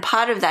quickly. And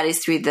part of that is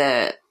through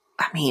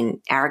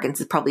arrogance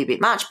is probably a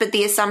bit much, but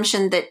the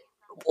assumption that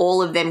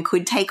all of them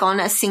could take on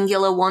a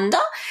singular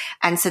Wanda,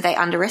 and so they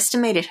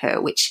underestimated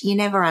her, which you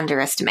never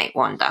underestimate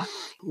Wanda.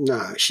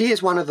 No, she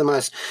is one of the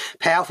most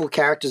powerful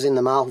characters in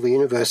the Marvel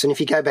Universe, and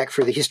if you go back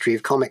through the history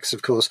of comics,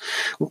 of course,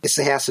 it's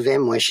the House of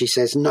M where she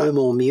says no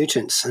more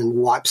mutants and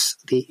wipes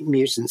the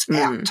mutants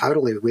out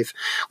totally with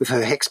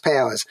her hex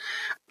powers.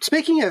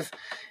 Speaking of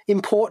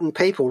important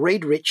people,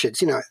 Reed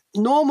Richards,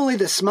 normally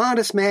the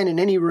smartest man in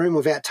any room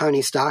without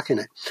Tony Stark in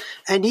it,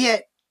 and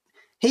yet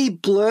he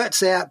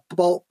blurts out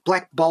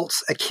Black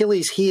Bolt's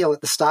Achilles heel at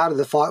the start of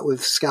the fight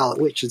with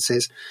Scarlet Witch and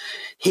says,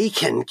 he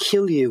can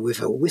kill you with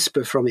a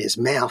whisper from his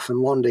mouth.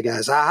 And Wanda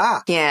goes,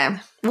 aha. Yeah.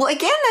 Well,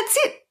 again, that's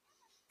it.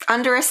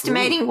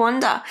 Underestimating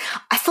Wanda.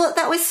 I thought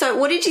that was so...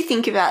 What did you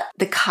think about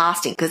the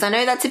casting? Because I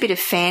know that's a bit of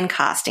fan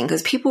casting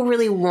because people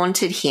really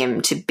wanted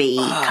him to be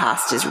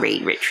cast as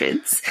Reed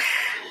Richards.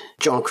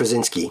 John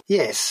Krasinski.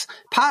 Yes.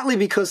 Partly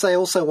because they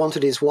also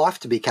wanted his wife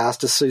to be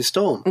cast as Sue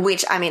Storm.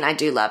 Which, I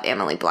do love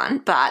Emily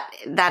Blunt, but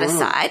that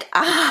aside.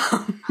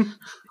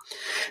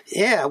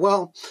 Yeah,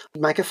 well,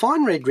 make a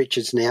fine Reed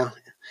Richards now.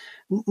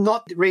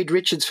 Not Reed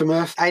Richards from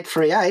Earth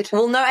 838.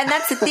 Well, no, and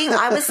that's the thing.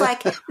 I was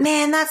like,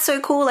 man, that's so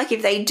cool. Like,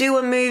 if they do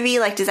a movie,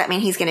 like, does that mean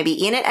he's going to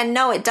be in it? And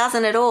no, it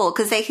doesn't at all,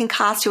 because they can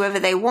cast whoever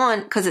they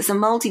want because it's a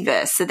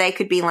multiverse. So they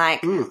could be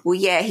like, well,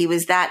 yeah, he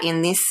was that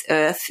in this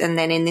Earth, and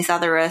then in this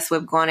other Earth,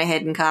 we've gone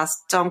ahead and cast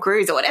Tom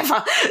Cruise or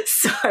whatever.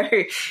 So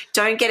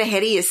don't get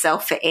ahead of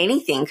yourself for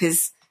anything,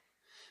 because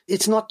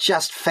it's not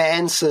just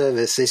fan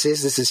service. This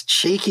is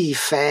cheeky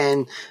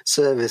fan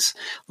service.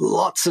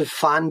 Lots of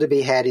fun to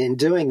be had in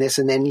doing this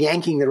and then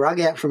yanking the rug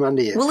out from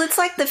under you. Well, it's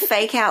like the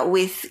fake out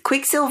with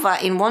Quicksilver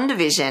in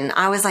WandaVision.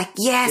 I was like,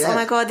 yes, oh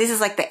my God, this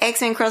is like the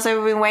X-Men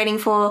crossover we've been waiting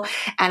for.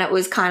 And it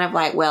was kind of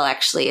like, well,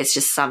 actually, it's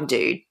just some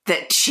dude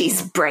that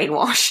she's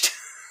brainwashed.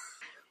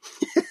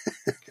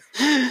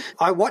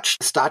 I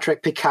watched Star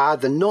Trek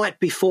Picard the night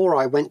before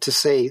I went to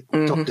see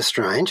Doctor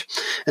Strange,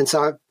 and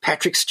so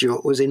Patrick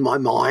Stewart was in my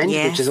mind,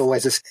 which is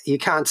always you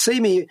can't see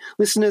me,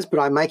 listeners, but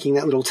I'm making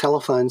that little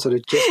telephone sort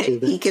of gesture.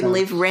 That, he can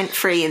live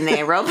rent-free in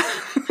there, Rob.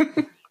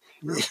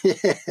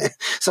 Yeah.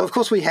 So, of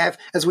course, we have,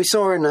 as we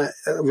saw in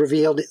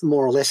revealed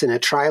more or less in a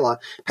trailer,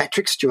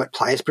 Patrick Stewart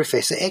plays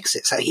Professor X.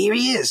 So here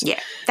he is. Yeah,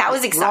 that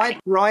was exciting.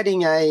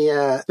 Riding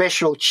a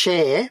special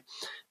chair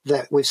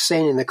that we've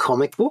seen in the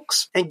comic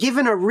books, and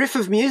given a riff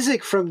of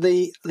music from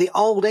the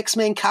old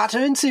X-Men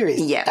cartoon series.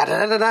 Yeah. Da,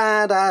 da, da,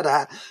 da, da,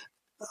 da.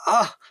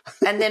 Oh.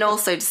 And then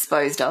also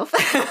disposed of.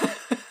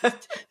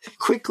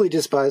 Quickly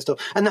disposed of.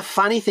 And the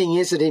funny thing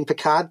is that in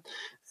Picard,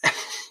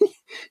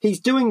 he's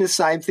doing the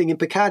same thing in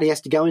Picard. He has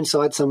to go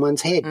inside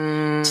someone's head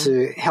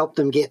to help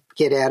them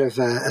get out of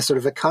a sort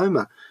of a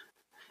coma.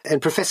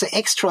 And Professor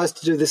X tries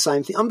to do the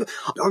same thing.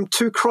 I'm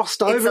too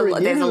crossed over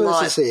in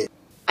universes here.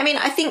 I mean,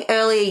 I think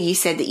earlier you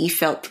said that you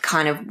felt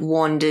kind of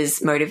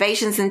Wanda's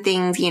motivations and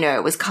things, you know,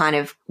 it was kind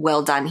of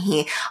well done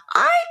here.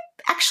 I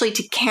actually,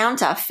 to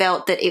counter,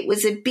 felt that it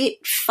was a bit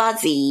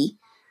fuzzy,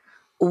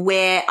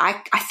 where I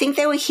think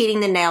they were hitting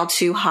the nail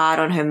too hard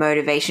on her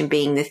motivation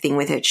being the thing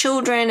with her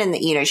children, and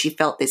that, you know, she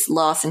felt this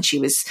loss and she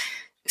was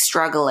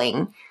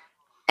struggling.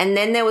 And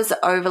then there was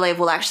the overlay of,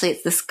 well, actually,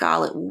 it's the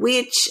Scarlet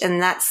Witch,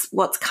 and that's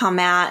what's come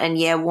out. And,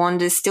 yeah,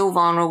 Wanda's still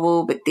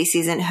vulnerable, but this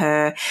isn't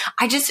her.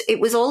 It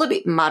was all a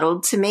bit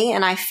muddled to me,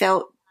 and I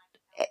felt,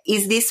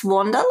 is this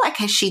Wanda? Like,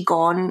 has she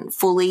gone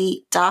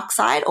fully dark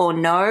side or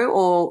no?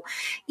 Or,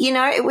 you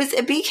know, it was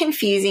a bit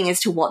confusing as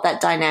to what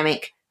that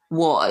dynamic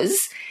was.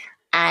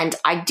 And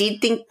I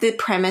did think the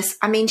premise,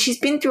 I mean, she's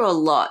been through a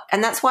lot,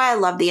 and that's why I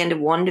love the end of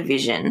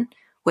WandaVision,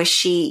 where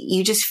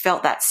you just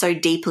felt that so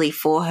deeply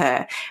for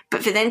her.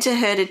 But for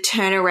her to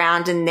turn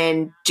around and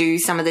then do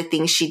some of the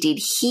things she did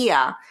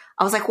here,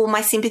 I was like, well,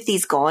 my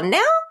sympathy's gone now.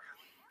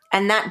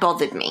 And that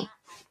bothered me.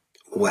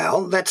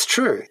 Well, that's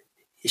true.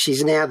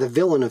 She's now the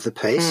villain of the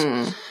piece.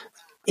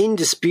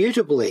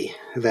 Indisputably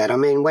that. I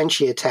mean, when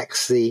she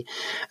attacks the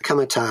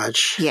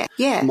Kamatage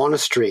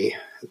monastery,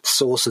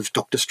 source of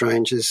Doctor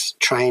Strange's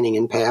training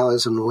and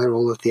powers, and where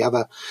all of the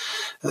other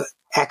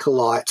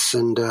acolytes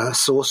and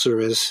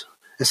sorcerers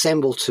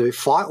assemble to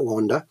fight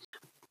Wanda,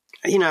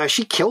 you know,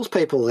 she kills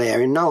people there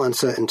in no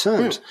uncertain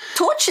terms.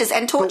 Tortures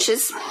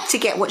to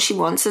get what she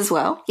wants as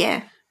well,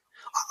 yeah.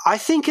 I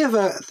think of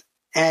her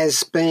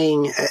as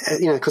being,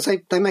 you know, because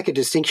they make a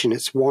distinction.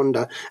 It's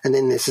Wanda, and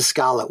then there's the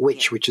Scarlet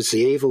Witch, which is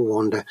the evil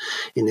Wanda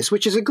in this,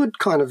 which is a good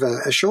kind of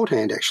a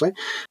shorthand, actually.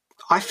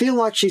 I feel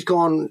like she's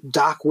gone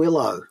Dark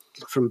Willow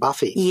from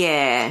Buffy.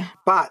 Yeah.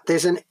 But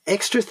there's an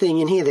extra thing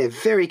in here. They're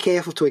very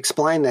careful to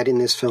explain that in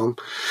this film.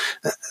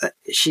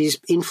 She's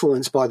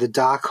influenced by the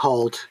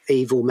Darkhold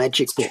evil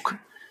magic book.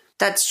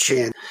 That's true.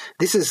 Yeah.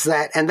 This is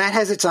that, and that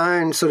has its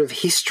own sort of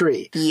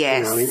history.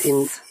 Yes. You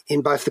know,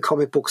 in both the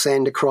comic books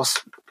and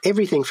across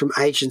everything from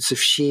Agents of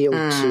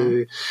S.H.I.E.L.D.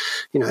 to,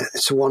 you know,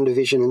 to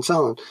WandaVision and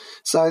so on.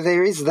 So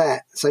there is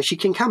that. So she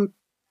can come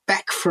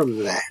back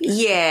from that.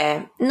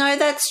 Yeah. No,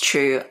 that's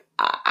true.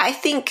 I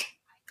think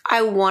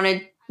I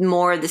wanted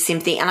more of the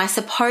sympathy, and I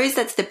suppose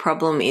that's the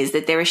problem, is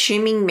that they're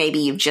assuming maybe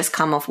you've just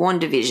come off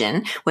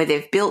WandaVision where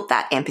they've built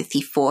that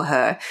empathy for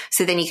her,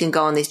 so then you can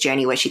go on this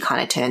journey where she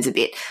kind of turns a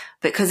bit.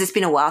 But because it's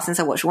been a while since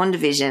I watched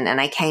WandaVision, and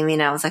I came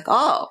in and I was like,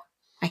 oh,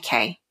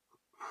 okay,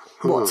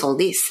 what's all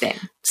this then?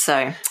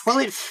 So,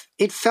 well,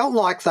 it felt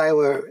like they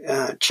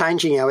were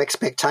changing our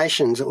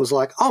expectations. It was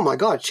like, oh my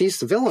God, she's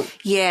the villain.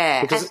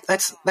 Yeah, because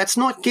that's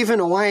not given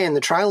away in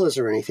the trailers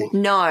or anything.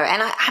 No,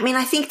 and I mean,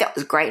 I think that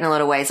was great in a lot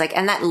of ways. Like,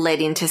 and that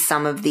led into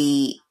some of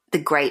the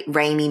great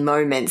Raimi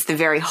moments, the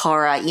very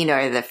horror, you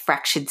know, the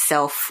fractured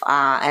self,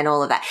 and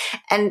all of that.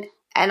 And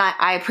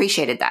I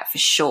appreciated that for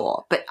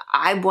sure. But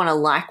I want to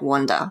like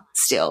Wanda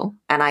still,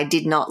 and I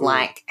did not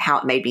like how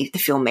the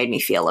film made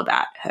me feel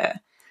about her.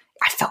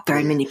 I felt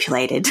very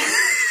manipulated.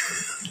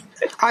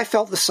 I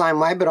felt the same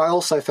way, but I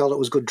also felt it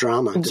was good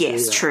drama.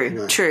 Yes, true, you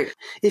know. True.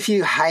 If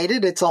you hate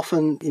it, it's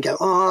often you go,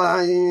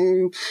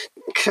 oh,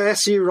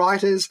 curse you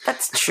writers.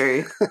 That's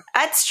true.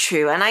 That's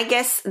true. And I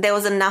guess there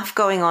was enough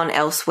going on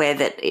elsewhere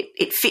that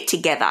it fit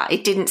together.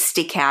 It didn't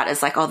stick out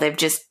as like, oh, they've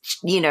just,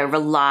 you know,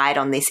 relied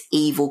on this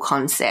evil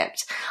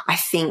concept. I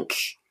think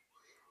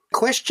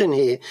Question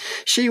here.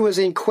 She was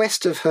in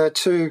quest of her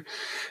two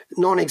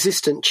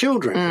non-existent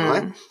children,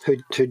 right,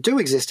 who do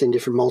exist in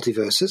different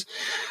multiverses.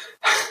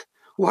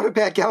 What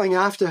about going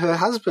after her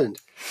husband?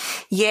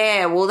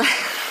 Yeah, well, and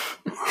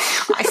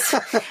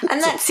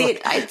that's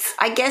it.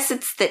 I guess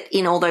it's that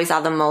in all those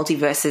other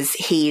multiverses,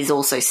 he is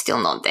also still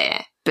not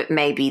there, but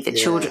maybe the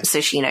children.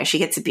 So she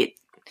gets a bit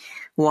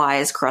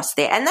wires crossed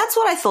there. And that's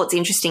what I thought's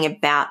interesting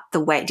about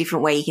the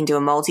different way you can do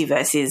a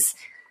multiverse is,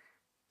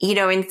 in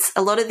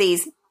a lot of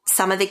these,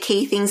 some of the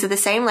key things are the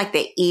same. Like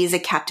there is a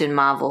Captain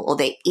Marvel or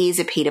there is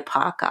a Peter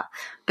Parker,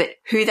 but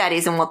who that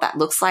is and what that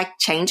looks like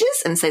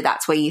changes. And so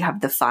that's where you have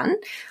the fun.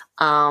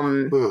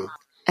 And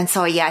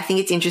so, yeah, I think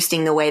it's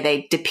interesting the way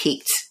they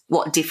depict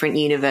what different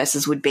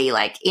universes would be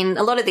like. In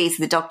a lot of these,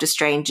 the Doctor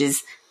Strange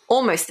is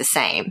almost the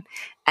same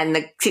and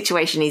the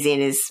situation he's in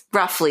is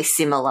roughly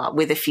similar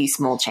with a few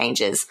small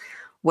changes,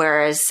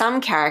 whereas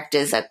some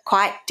characters are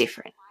quite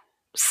different.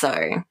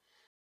 So...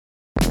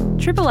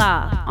 Triple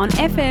R on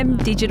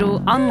FM,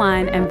 digital,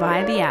 online and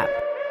via the app.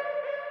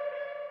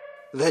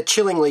 The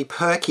chillingly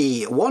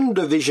perky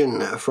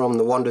WandaVision from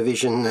the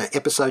WandaVision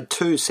Episode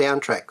 2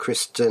 soundtrack,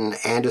 Kristen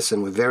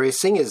Anderson with various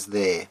singers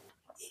there.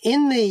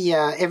 In the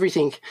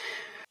Everything,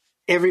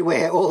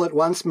 Everywhere, All at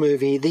Once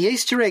movie, the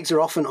Easter eggs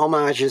are often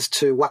homages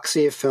to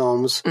Wuxia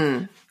films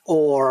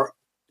or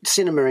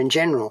cinema in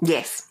general.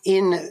 Yes.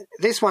 In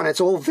this one, it's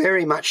all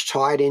very much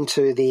tied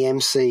into the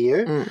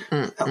MCU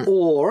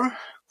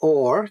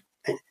or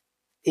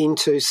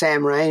into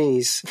Sam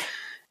Raimi's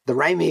the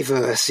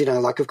Raimi-verse,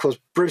 like, of course,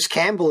 Bruce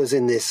Campbell is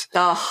in this.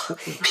 Oh,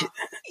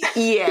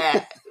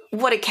 yeah.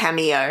 What a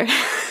cameo.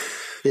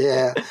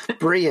 Yeah,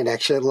 brilliant,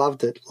 actually.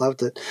 Loved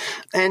it.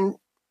 And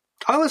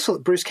I always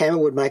thought Bruce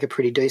Campbell would make a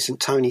pretty decent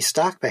Tony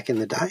Stark back in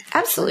the day.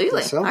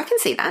 Absolutely. I can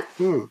see that.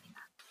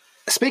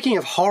 Speaking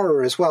of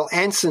horror as well,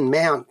 Anson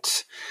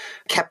Mount,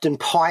 Captain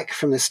Pike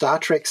from the Star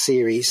Trek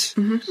series,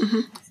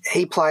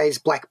 he plays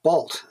Black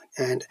Bolt.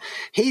 And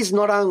he's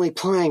not only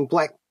playing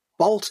Black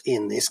Bolt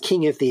in this,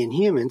 King of the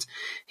Inhumans,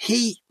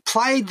 he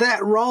played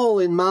that role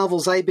in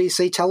Marvel's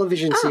ABC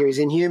television series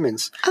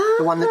Inhumans,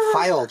 the one that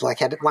failed,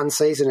 had one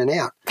season and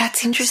out.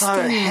 That's interesting.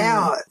 So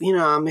how, are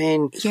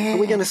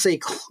we going to see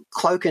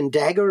Cloak and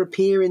Dagger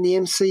appear in the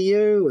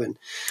MCU? And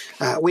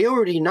we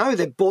already know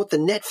they've bought the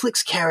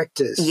Netflix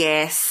characters.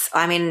 Yes.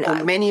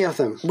 Many of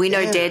them. We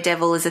know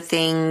Daredevil is a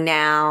thing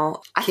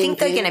now. I think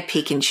they're going to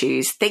pick and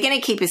choose. They're going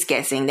to keep us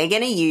guessing. They're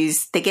going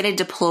to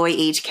deploy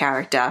each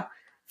character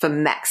for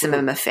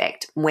maximum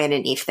effect when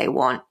and if they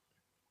want.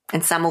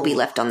 And some will be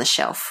left on the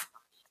shelf.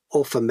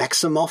 Or for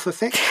Maximoff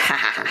effect.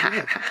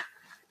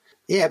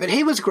 Yeah, but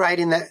he was great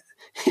in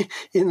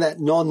that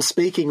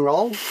non-speaking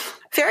role.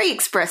 Very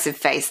expressive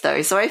face,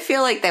 though, so I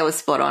feel like they were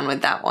spot on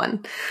with that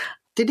one.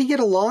 Did he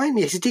get a line?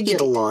 Yes, he did get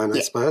a line,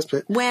 I suppose.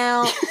 But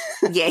well,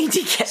 yeah, he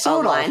did get a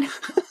line.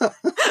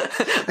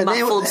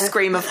 Muffled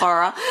scream of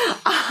horror.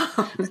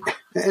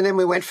 And then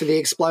we went for the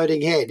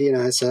exploding head,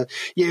 so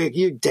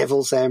you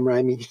devil, Sam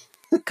Raimi.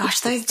 Gosh,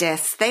 those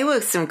deaths, that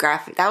was some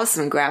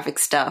graphic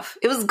stuff.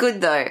 It was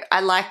good, though.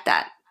 I like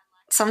that.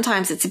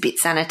 Sometimes it's a bit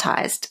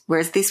sanitized,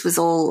 whereas this was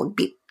all a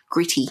bit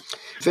gritty.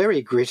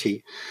 Very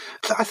gritty.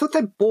 I thought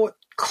they brought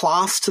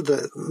class to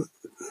the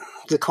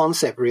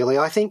concept, really.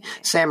 I think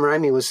Sam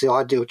Raimi was the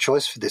ideal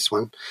choice for this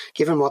one,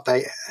 given what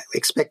they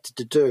expected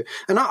to do.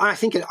 And I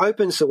think it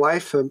opens the way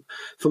for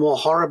more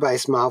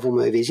horror-based Marvel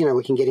movies.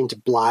 We can get into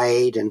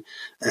Blade and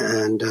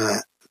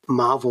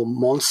Marvel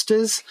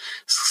monsters,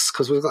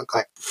 because we've got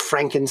like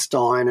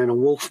Frankenstein and a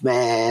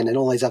Wolfman and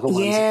all these other ones.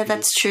 Yeah,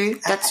 that's true.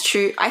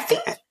 I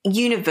think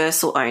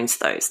Universal owns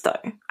those, though.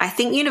 I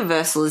think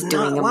Universal is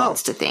doing a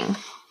monster thing.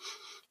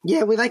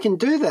 Yeah, well, they can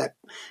do that.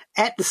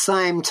 At the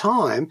same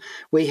time,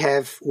 we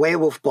have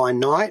Werewolf by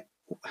Night,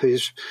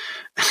 whose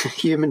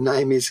human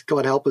name is,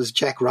 God help us,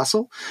 Jack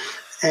Russell,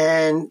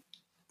 and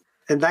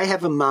they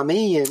have a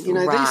mummy, and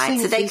right. These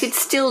things. So they could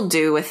still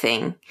do a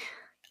thing.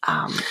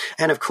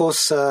 And of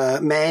course,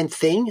 Man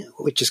Thing,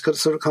 which is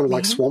sort of kind of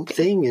like Swamp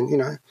Thing,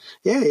 and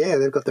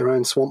they've got their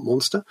own swamp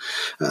monster.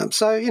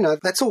 So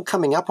that's all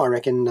coming up. I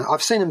reckon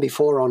I've seen them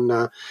before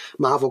on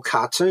Marvel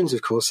cartoons.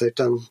 Of course, they've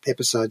done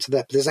episodes of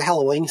that. But there's a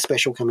Halloween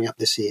special coming up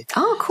this year.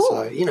 Oh, cool!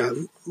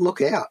 So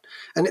look out,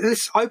 and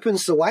this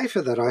opens the way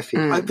for that. I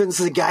feel opens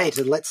the gate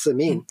and lets them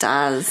in. It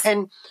does,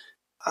 and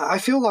I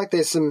feel like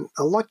there's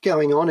a lot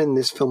going on in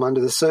this film under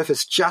the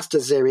surface, just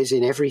as there is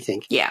in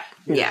everything. Yeah,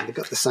 they've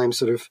got the same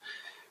sort of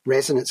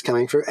resonance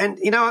coming through. And,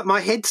 my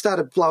head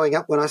started blowing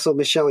up when I saw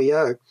Michelle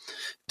Yeoh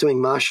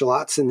doing martial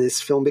arts in this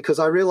film, because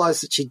I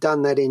realised that she'd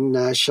done that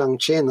in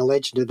Shang-Chi and the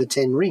Legend of the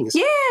Ten Rings.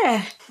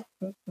 Yeah.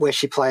 Where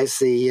she plays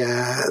the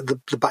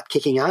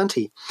butt-kicking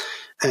auntie.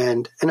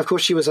 And of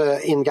course, she was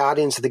in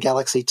Guardians of the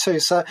Galaxy too.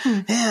 So,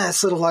 it's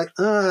sort of like,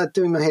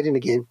 doing my head in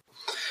again.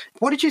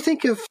 What did you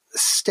think of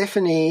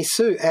Stephanie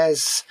Su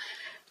as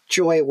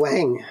Joy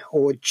Wang,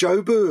 or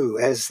Jobu,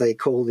 as they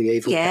call the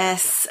evil?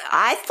 Yes,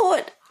 I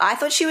thought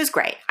she was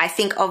great. I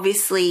think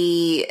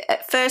obviously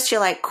at first you're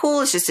like,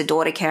 cool, it's just a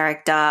daughter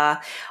character.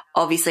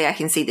 Obviously I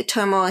can see the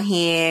turmoil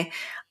here.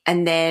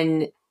 And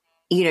then,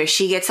 you know,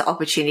 she gets the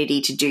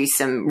opportunity to do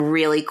some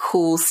really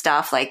cool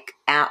stuff, like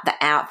the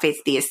outfits,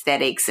 the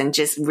aesthetics, and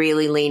just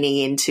really leaning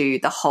into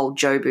the whole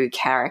Jobu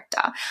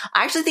character.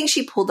 I actually think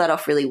she pulled that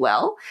off really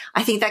well.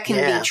 I think that can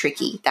be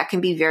tricky. That can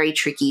be very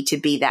tricky to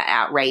be that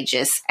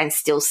outrageous and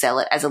still sell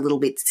it as a little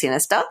bit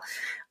sinister.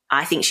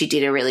 I think she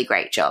did a really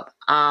great job.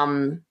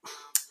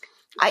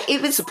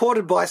 It was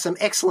supported by some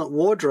excellent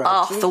wardrobe.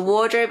 Oh, the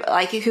wardrobe,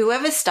 like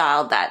whoever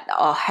styled that,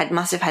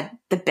 must have had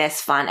the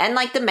best fun. And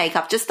like the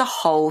makeup, just the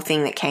whole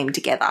thing that came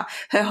together.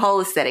 Her whole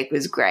aesthetic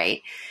was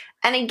great.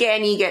 And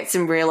again, you get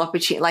some real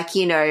opportunity, like,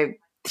 you know,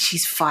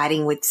 she's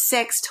fighting with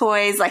sex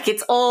toys, like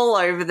it's all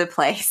over the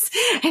place.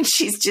 And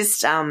she's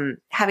just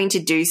having to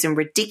do some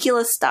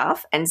ridiculous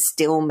stuff and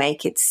still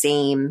make it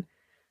seem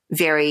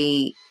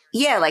very,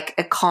 like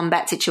a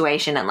combat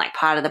situation and like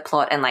part of the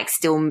plot and like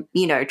still,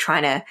 you know,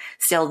 trying to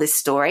sell this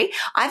story.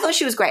 I thought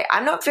she was great.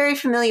 I'm not very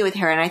familiar with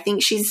her, and I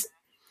think she's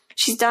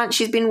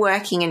been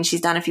working and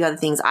she's done a few other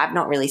things. I've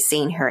not really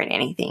seen her in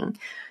anything.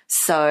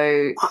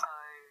 So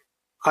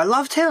I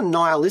loved how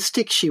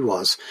nihilistic she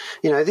was.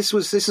 You know, this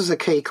is a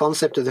key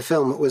concept of the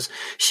film. It was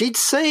she'd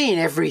seen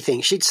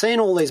everything. She'd seen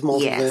all these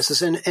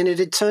multiverses, and it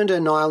had turned her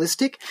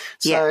nihilistic.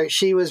 So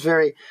she was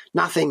very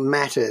nothing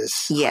matters.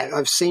 Yeah,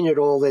 I've seen it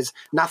all. There's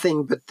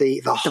nothing but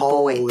the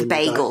hole in the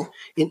bagel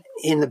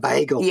in the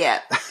bagel.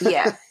 Yeah.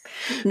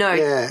 No.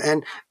 Yeah,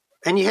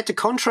 and you had to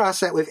contrast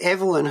that with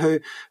Evelyn,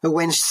 who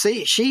when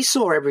she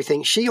saw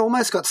everything, she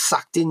almost got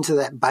sucked into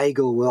that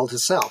bagel world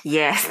herself.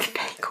 Yes, the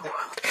bagel world.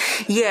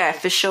 Yeah,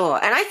 for sure.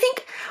 And I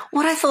think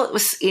what I thought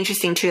was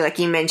interesting too, like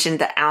you mentioned,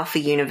 the Alpha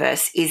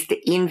universe is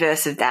the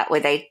inverse of that, where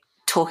they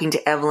talking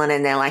to Evelyn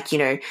and they're like, you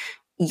know,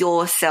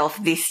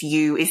 yourself, this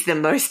you is the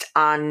most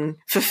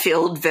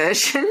unfulfilled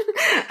version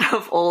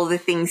of all the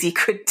things you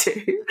could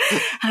do.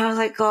 And I was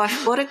like,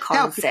 gosh, what a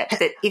concept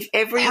that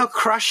if how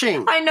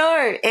crushing. I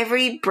know,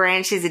 every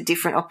branch is a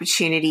different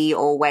opportunity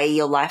or way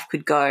your life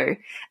could go.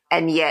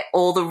 And yet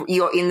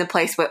you're in the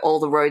place where all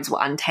the roads were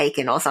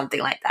untaken or something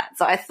like that.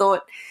 So I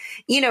thought,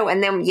 you know,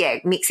 and then,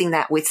 mixing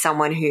that with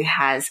someone who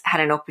has had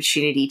an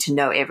opportunity to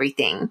know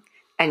everything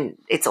and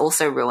it's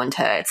also ruined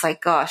her. It's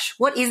like, gosh,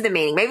 what is the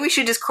meaning? Maybe we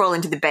should just crawl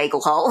into the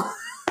bagel hole.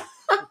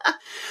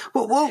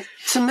 Well,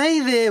 to me,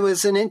 there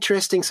was an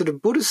interesting sort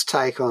of Buddhist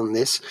take on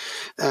this.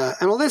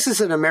 And while this is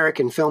an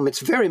American film,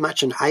 it's very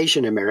much an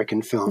Asian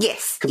American film.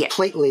 Yes.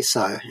 Completely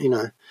so, you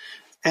know.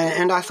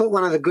 And I thought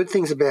one of the good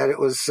things about it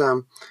was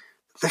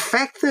the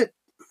fact that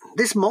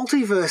this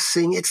multiverse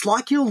thing, it's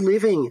like you're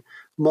living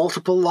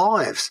multiple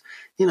lives,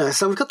 you know.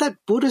 So we've got that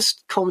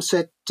Buddhist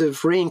concept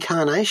of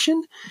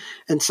reincarnation,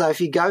 and so if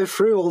you go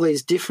through all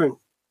these different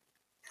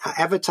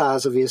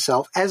avatars of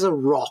yourself as a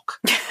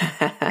rock,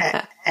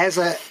 as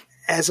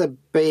a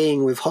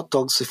being with hot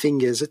dogs for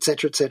fingers,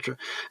 etc.,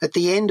 at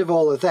the end of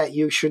all of that,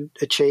 you should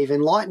achieve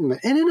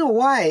enlightenment. And in a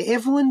way,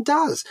 Evelyn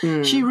does.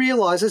 She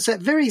realizes that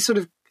very sort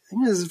of, you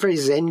know, this very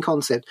Zen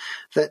concept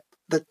that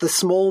the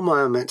small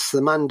moments,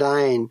 the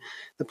mundane,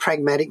 the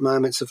pragmatic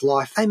moments of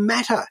life, they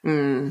matter.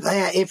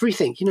 They are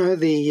everything. You know,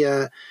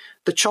 the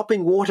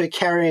chopping water,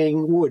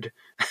 carrying wood.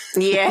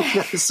 Yeah.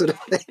 That sort of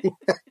thing.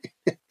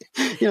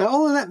 You know,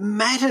 all of that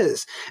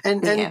matters.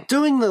 And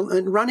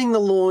and running the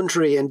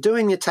laundry and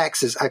doing the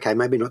taxes. Okay,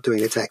 maybe not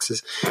doing the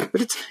taxes, but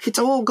it's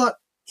all got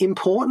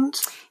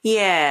importance.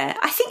 Yeah.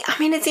 I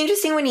mean, it's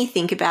interesting when you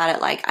think about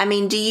it. Like, I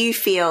mean, do you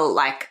feel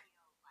like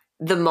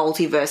the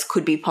multiverse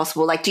could be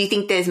possible? Like, do you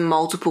think there's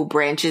multiple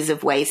branches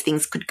of ways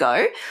things could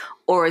go?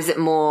 Or is it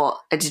more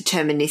a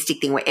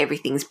deterministic thing where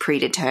everything's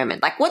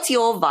predetermined? Like, what's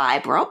your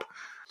vibe, Rob?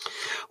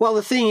 Well,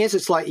 the thing is,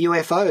 it's like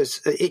UFOs.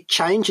 It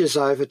changes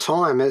over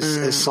time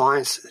as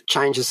science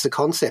changes the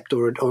concept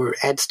or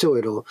adds to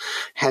it or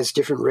has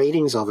different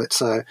readings of it.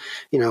 So,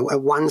 you know,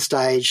 at one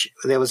stage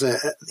there was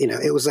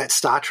it was that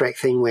Star Trek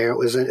thing where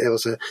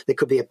there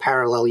could be a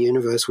parallel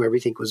universe where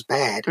everything was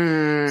bad.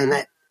 And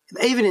that,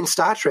 even in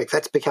Star Trek,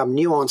 that's become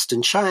nuanced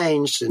and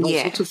changed and all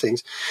sorts of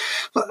things.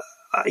 But,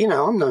 you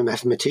know, I'm no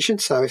mathematician,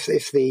 so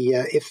if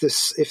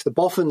the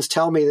boffins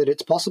tell me that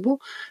it's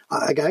possible,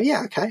 I go,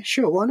 yeah, okay,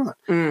 sure, why not?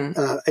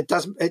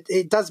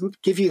 It does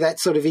give you that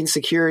sort of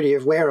insecurity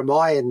of where am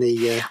I in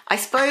the. I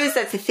suppose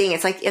that's the thing.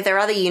 It's like, if there are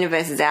other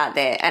universes out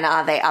there, and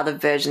are they other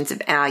versions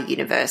of our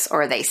universe,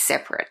 or are they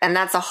separate? And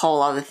that's a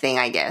whole other thing,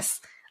 I guess.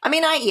 I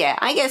mean, I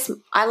guess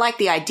I like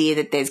the idea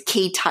that there's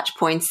key touch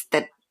points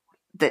that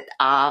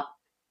are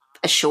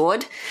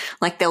assured,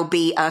 like there'll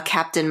be a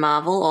Captain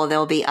Marvel or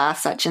there'll be a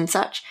such and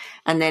such,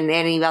 and then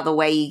any other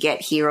way you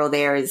get here or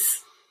there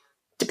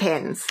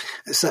depends.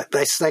 So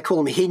they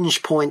call them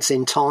hinge points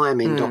in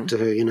time in Doctor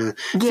Who, you know,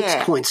 fixed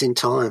points in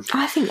time.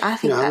 I think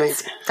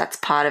that's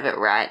part of it,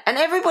 right? And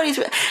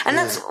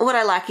that's what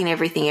I like in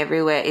Everything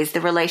Everywhere is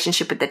the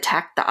relationship with the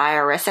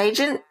IRS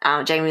agent,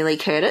 Jamie Lee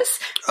Curtis,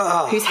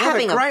 who's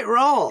having a great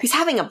role. Who's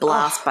having a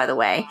blast, by the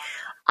way.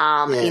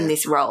 In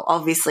this role,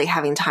 obviously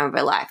having time of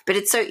her life. But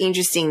it's so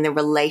interesting, the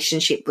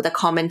relationship, with a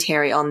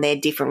commentary on their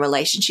different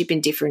relationship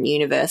in different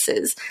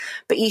universes.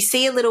 But you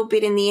see a little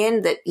bit in the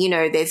end that, you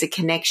know, there's a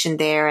connection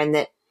there and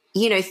that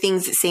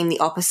things that seem the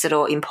opposite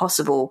or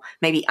impossible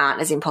maybe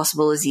aren't as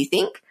impossible as you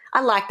think.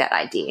 I like that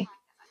idea.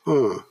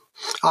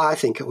 I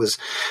think it was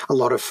a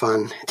lot of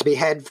fun to be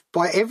had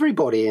by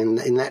everybody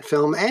in that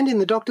film and in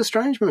the Doctor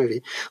Strange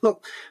movie.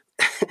 Look,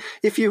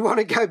 if you want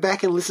to go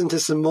back and listen to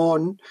some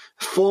more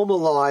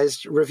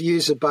formalised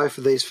reviews of both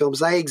of these films,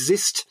 they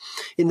exist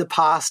in the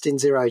past in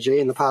Zero G,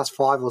 in the past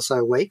 5 or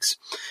so weeks.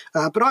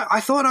 But I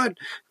thought I'd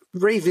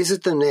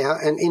revisit them now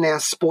and in our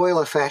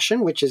spoiler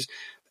fashion, which is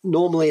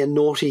normally a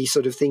naughty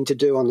sort of thing to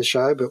do on the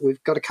show, but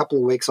we've got a couple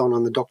of weeks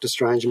on the Doctor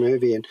Strange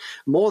movie and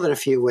more than a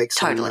few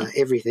weeks on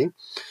everything.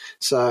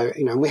 So,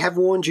 we have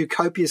warned you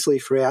copiously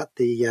throughout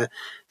the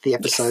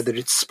episode that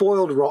it's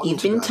spoiled rotten.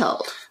 You've been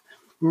told.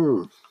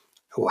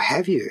 Or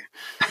have you?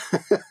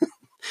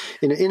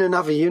 in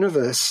another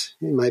universe,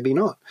 maybe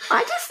not.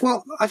 I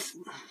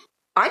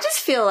just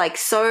feel like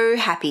so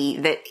happy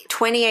that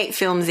 28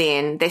 films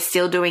in, they're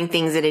still doing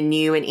things that are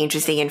new and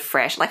interesting and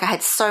fresh. Like, I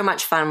had so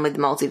much fun with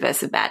the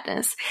Multiverse of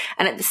Madness.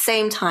 And at the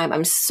same time,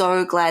 I'm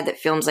so glad that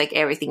films like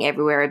Everything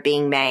Everywhere are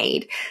being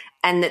made,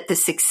 and that the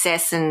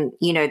success and,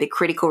 the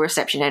critical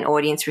reception and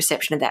audience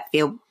reception of that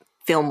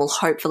film will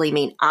hopefully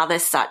mean other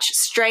such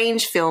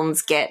strange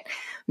films get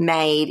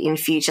made in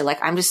future. Like,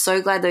 I'm just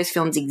so glad those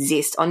films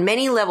exist on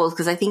many levels,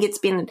 because I think it's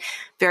been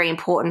very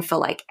important for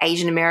like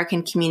Asian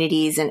American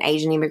communities and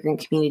Asian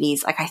immigrant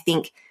communities. Like, I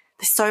think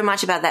there's so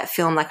much about that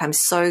film. Like, I'm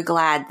so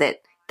glad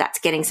that that's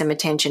getting some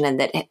attention and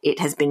that it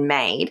has been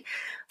made.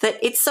 That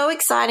it's so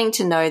exciting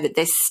to know that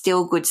there's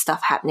still good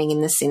stuff happening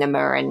in the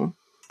cinema and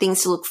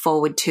things to look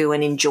forward to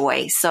and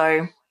enjoy.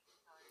 So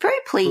very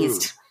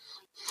pleased.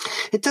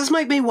 It does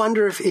make me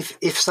wonder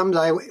if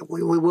someday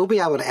we will be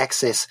able to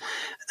access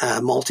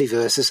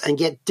multiverses and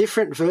get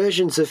different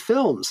versions of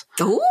films.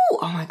 Ooh,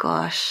 oh my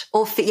gosh.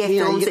 Or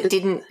films that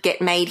didn't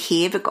get made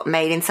here but got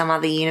made in some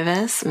other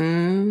universe.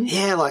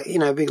 Yeah, like,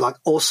 be like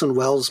Orson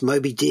Welles'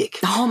 Moby Dick.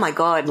 Oh my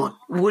God,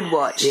 would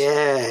watch.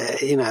 Yeah,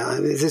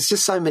 there's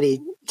just so many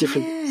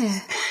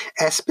different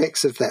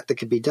aspects of that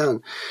could be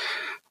done.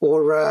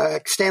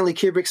 Or Stanley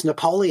Kubrick's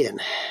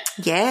Napoleon.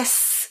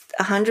 Yes,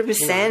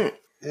 100%.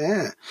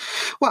 Yeah.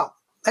 Well,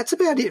 that's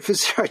about it for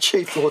Zero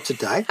G for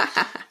today.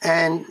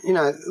 And,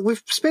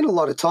 we've spent a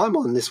lot of time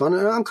on this one,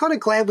 and I'm kind of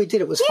glad we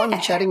did. It was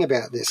fun chatting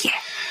about this. Yeah.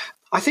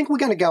 I think we're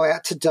going to go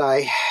out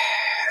today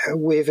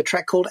with a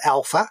track called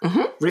Alpha,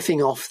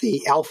 riffing off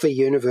the Alpha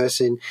universe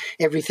in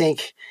Everything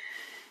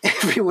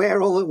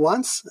Everywhere All at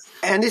Once.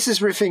 And this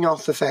is riffing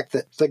off the fact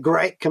that the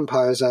great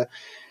composer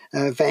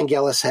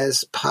Vangelis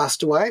has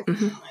passed away.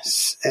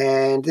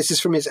 And this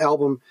is from his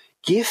album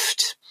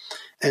Gift.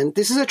 And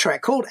this is a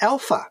track called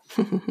Alpha.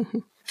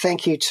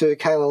 Thank you to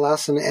Kayla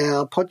Larson,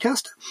 our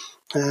podcaster.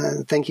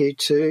 Thank you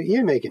to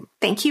you, Megan.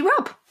 Thank you,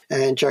 Rob.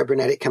 And Joe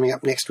Brunetti coming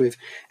up next with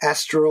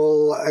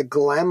Astral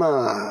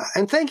Glamour.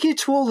 And thank you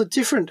to all the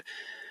different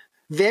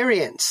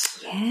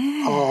variants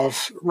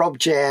of Rob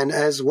Jan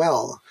as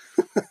well.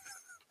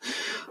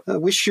 I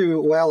wish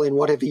you well in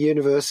whatever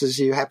universes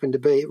you happen to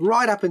be,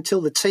 right up until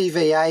the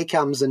TVA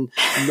comes and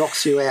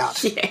knocks you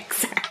out. Yeah,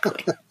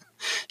 exactly.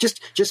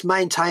 Just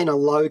maintain a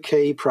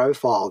low-key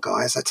profile,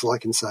 guys. That's all I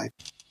can say.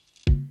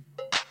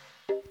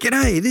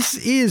 G'day, this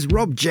is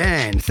Rob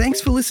Jan. Thanks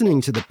for listening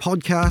to the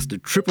podcast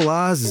of Triple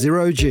R's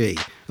Zero G,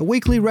 a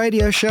weekly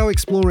radio show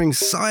exploring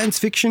science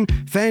fiction,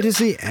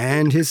 fantasy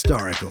and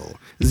historical.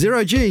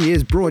 Zero G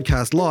is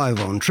broadcast live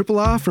on Triple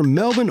R from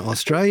Melbourne,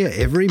 Australia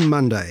every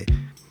Monday.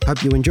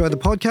 Hope you enjoy the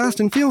podcast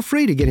and feel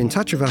free to get in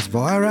touch with us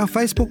via our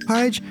Facebook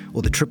page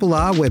or the Triple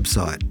R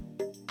website.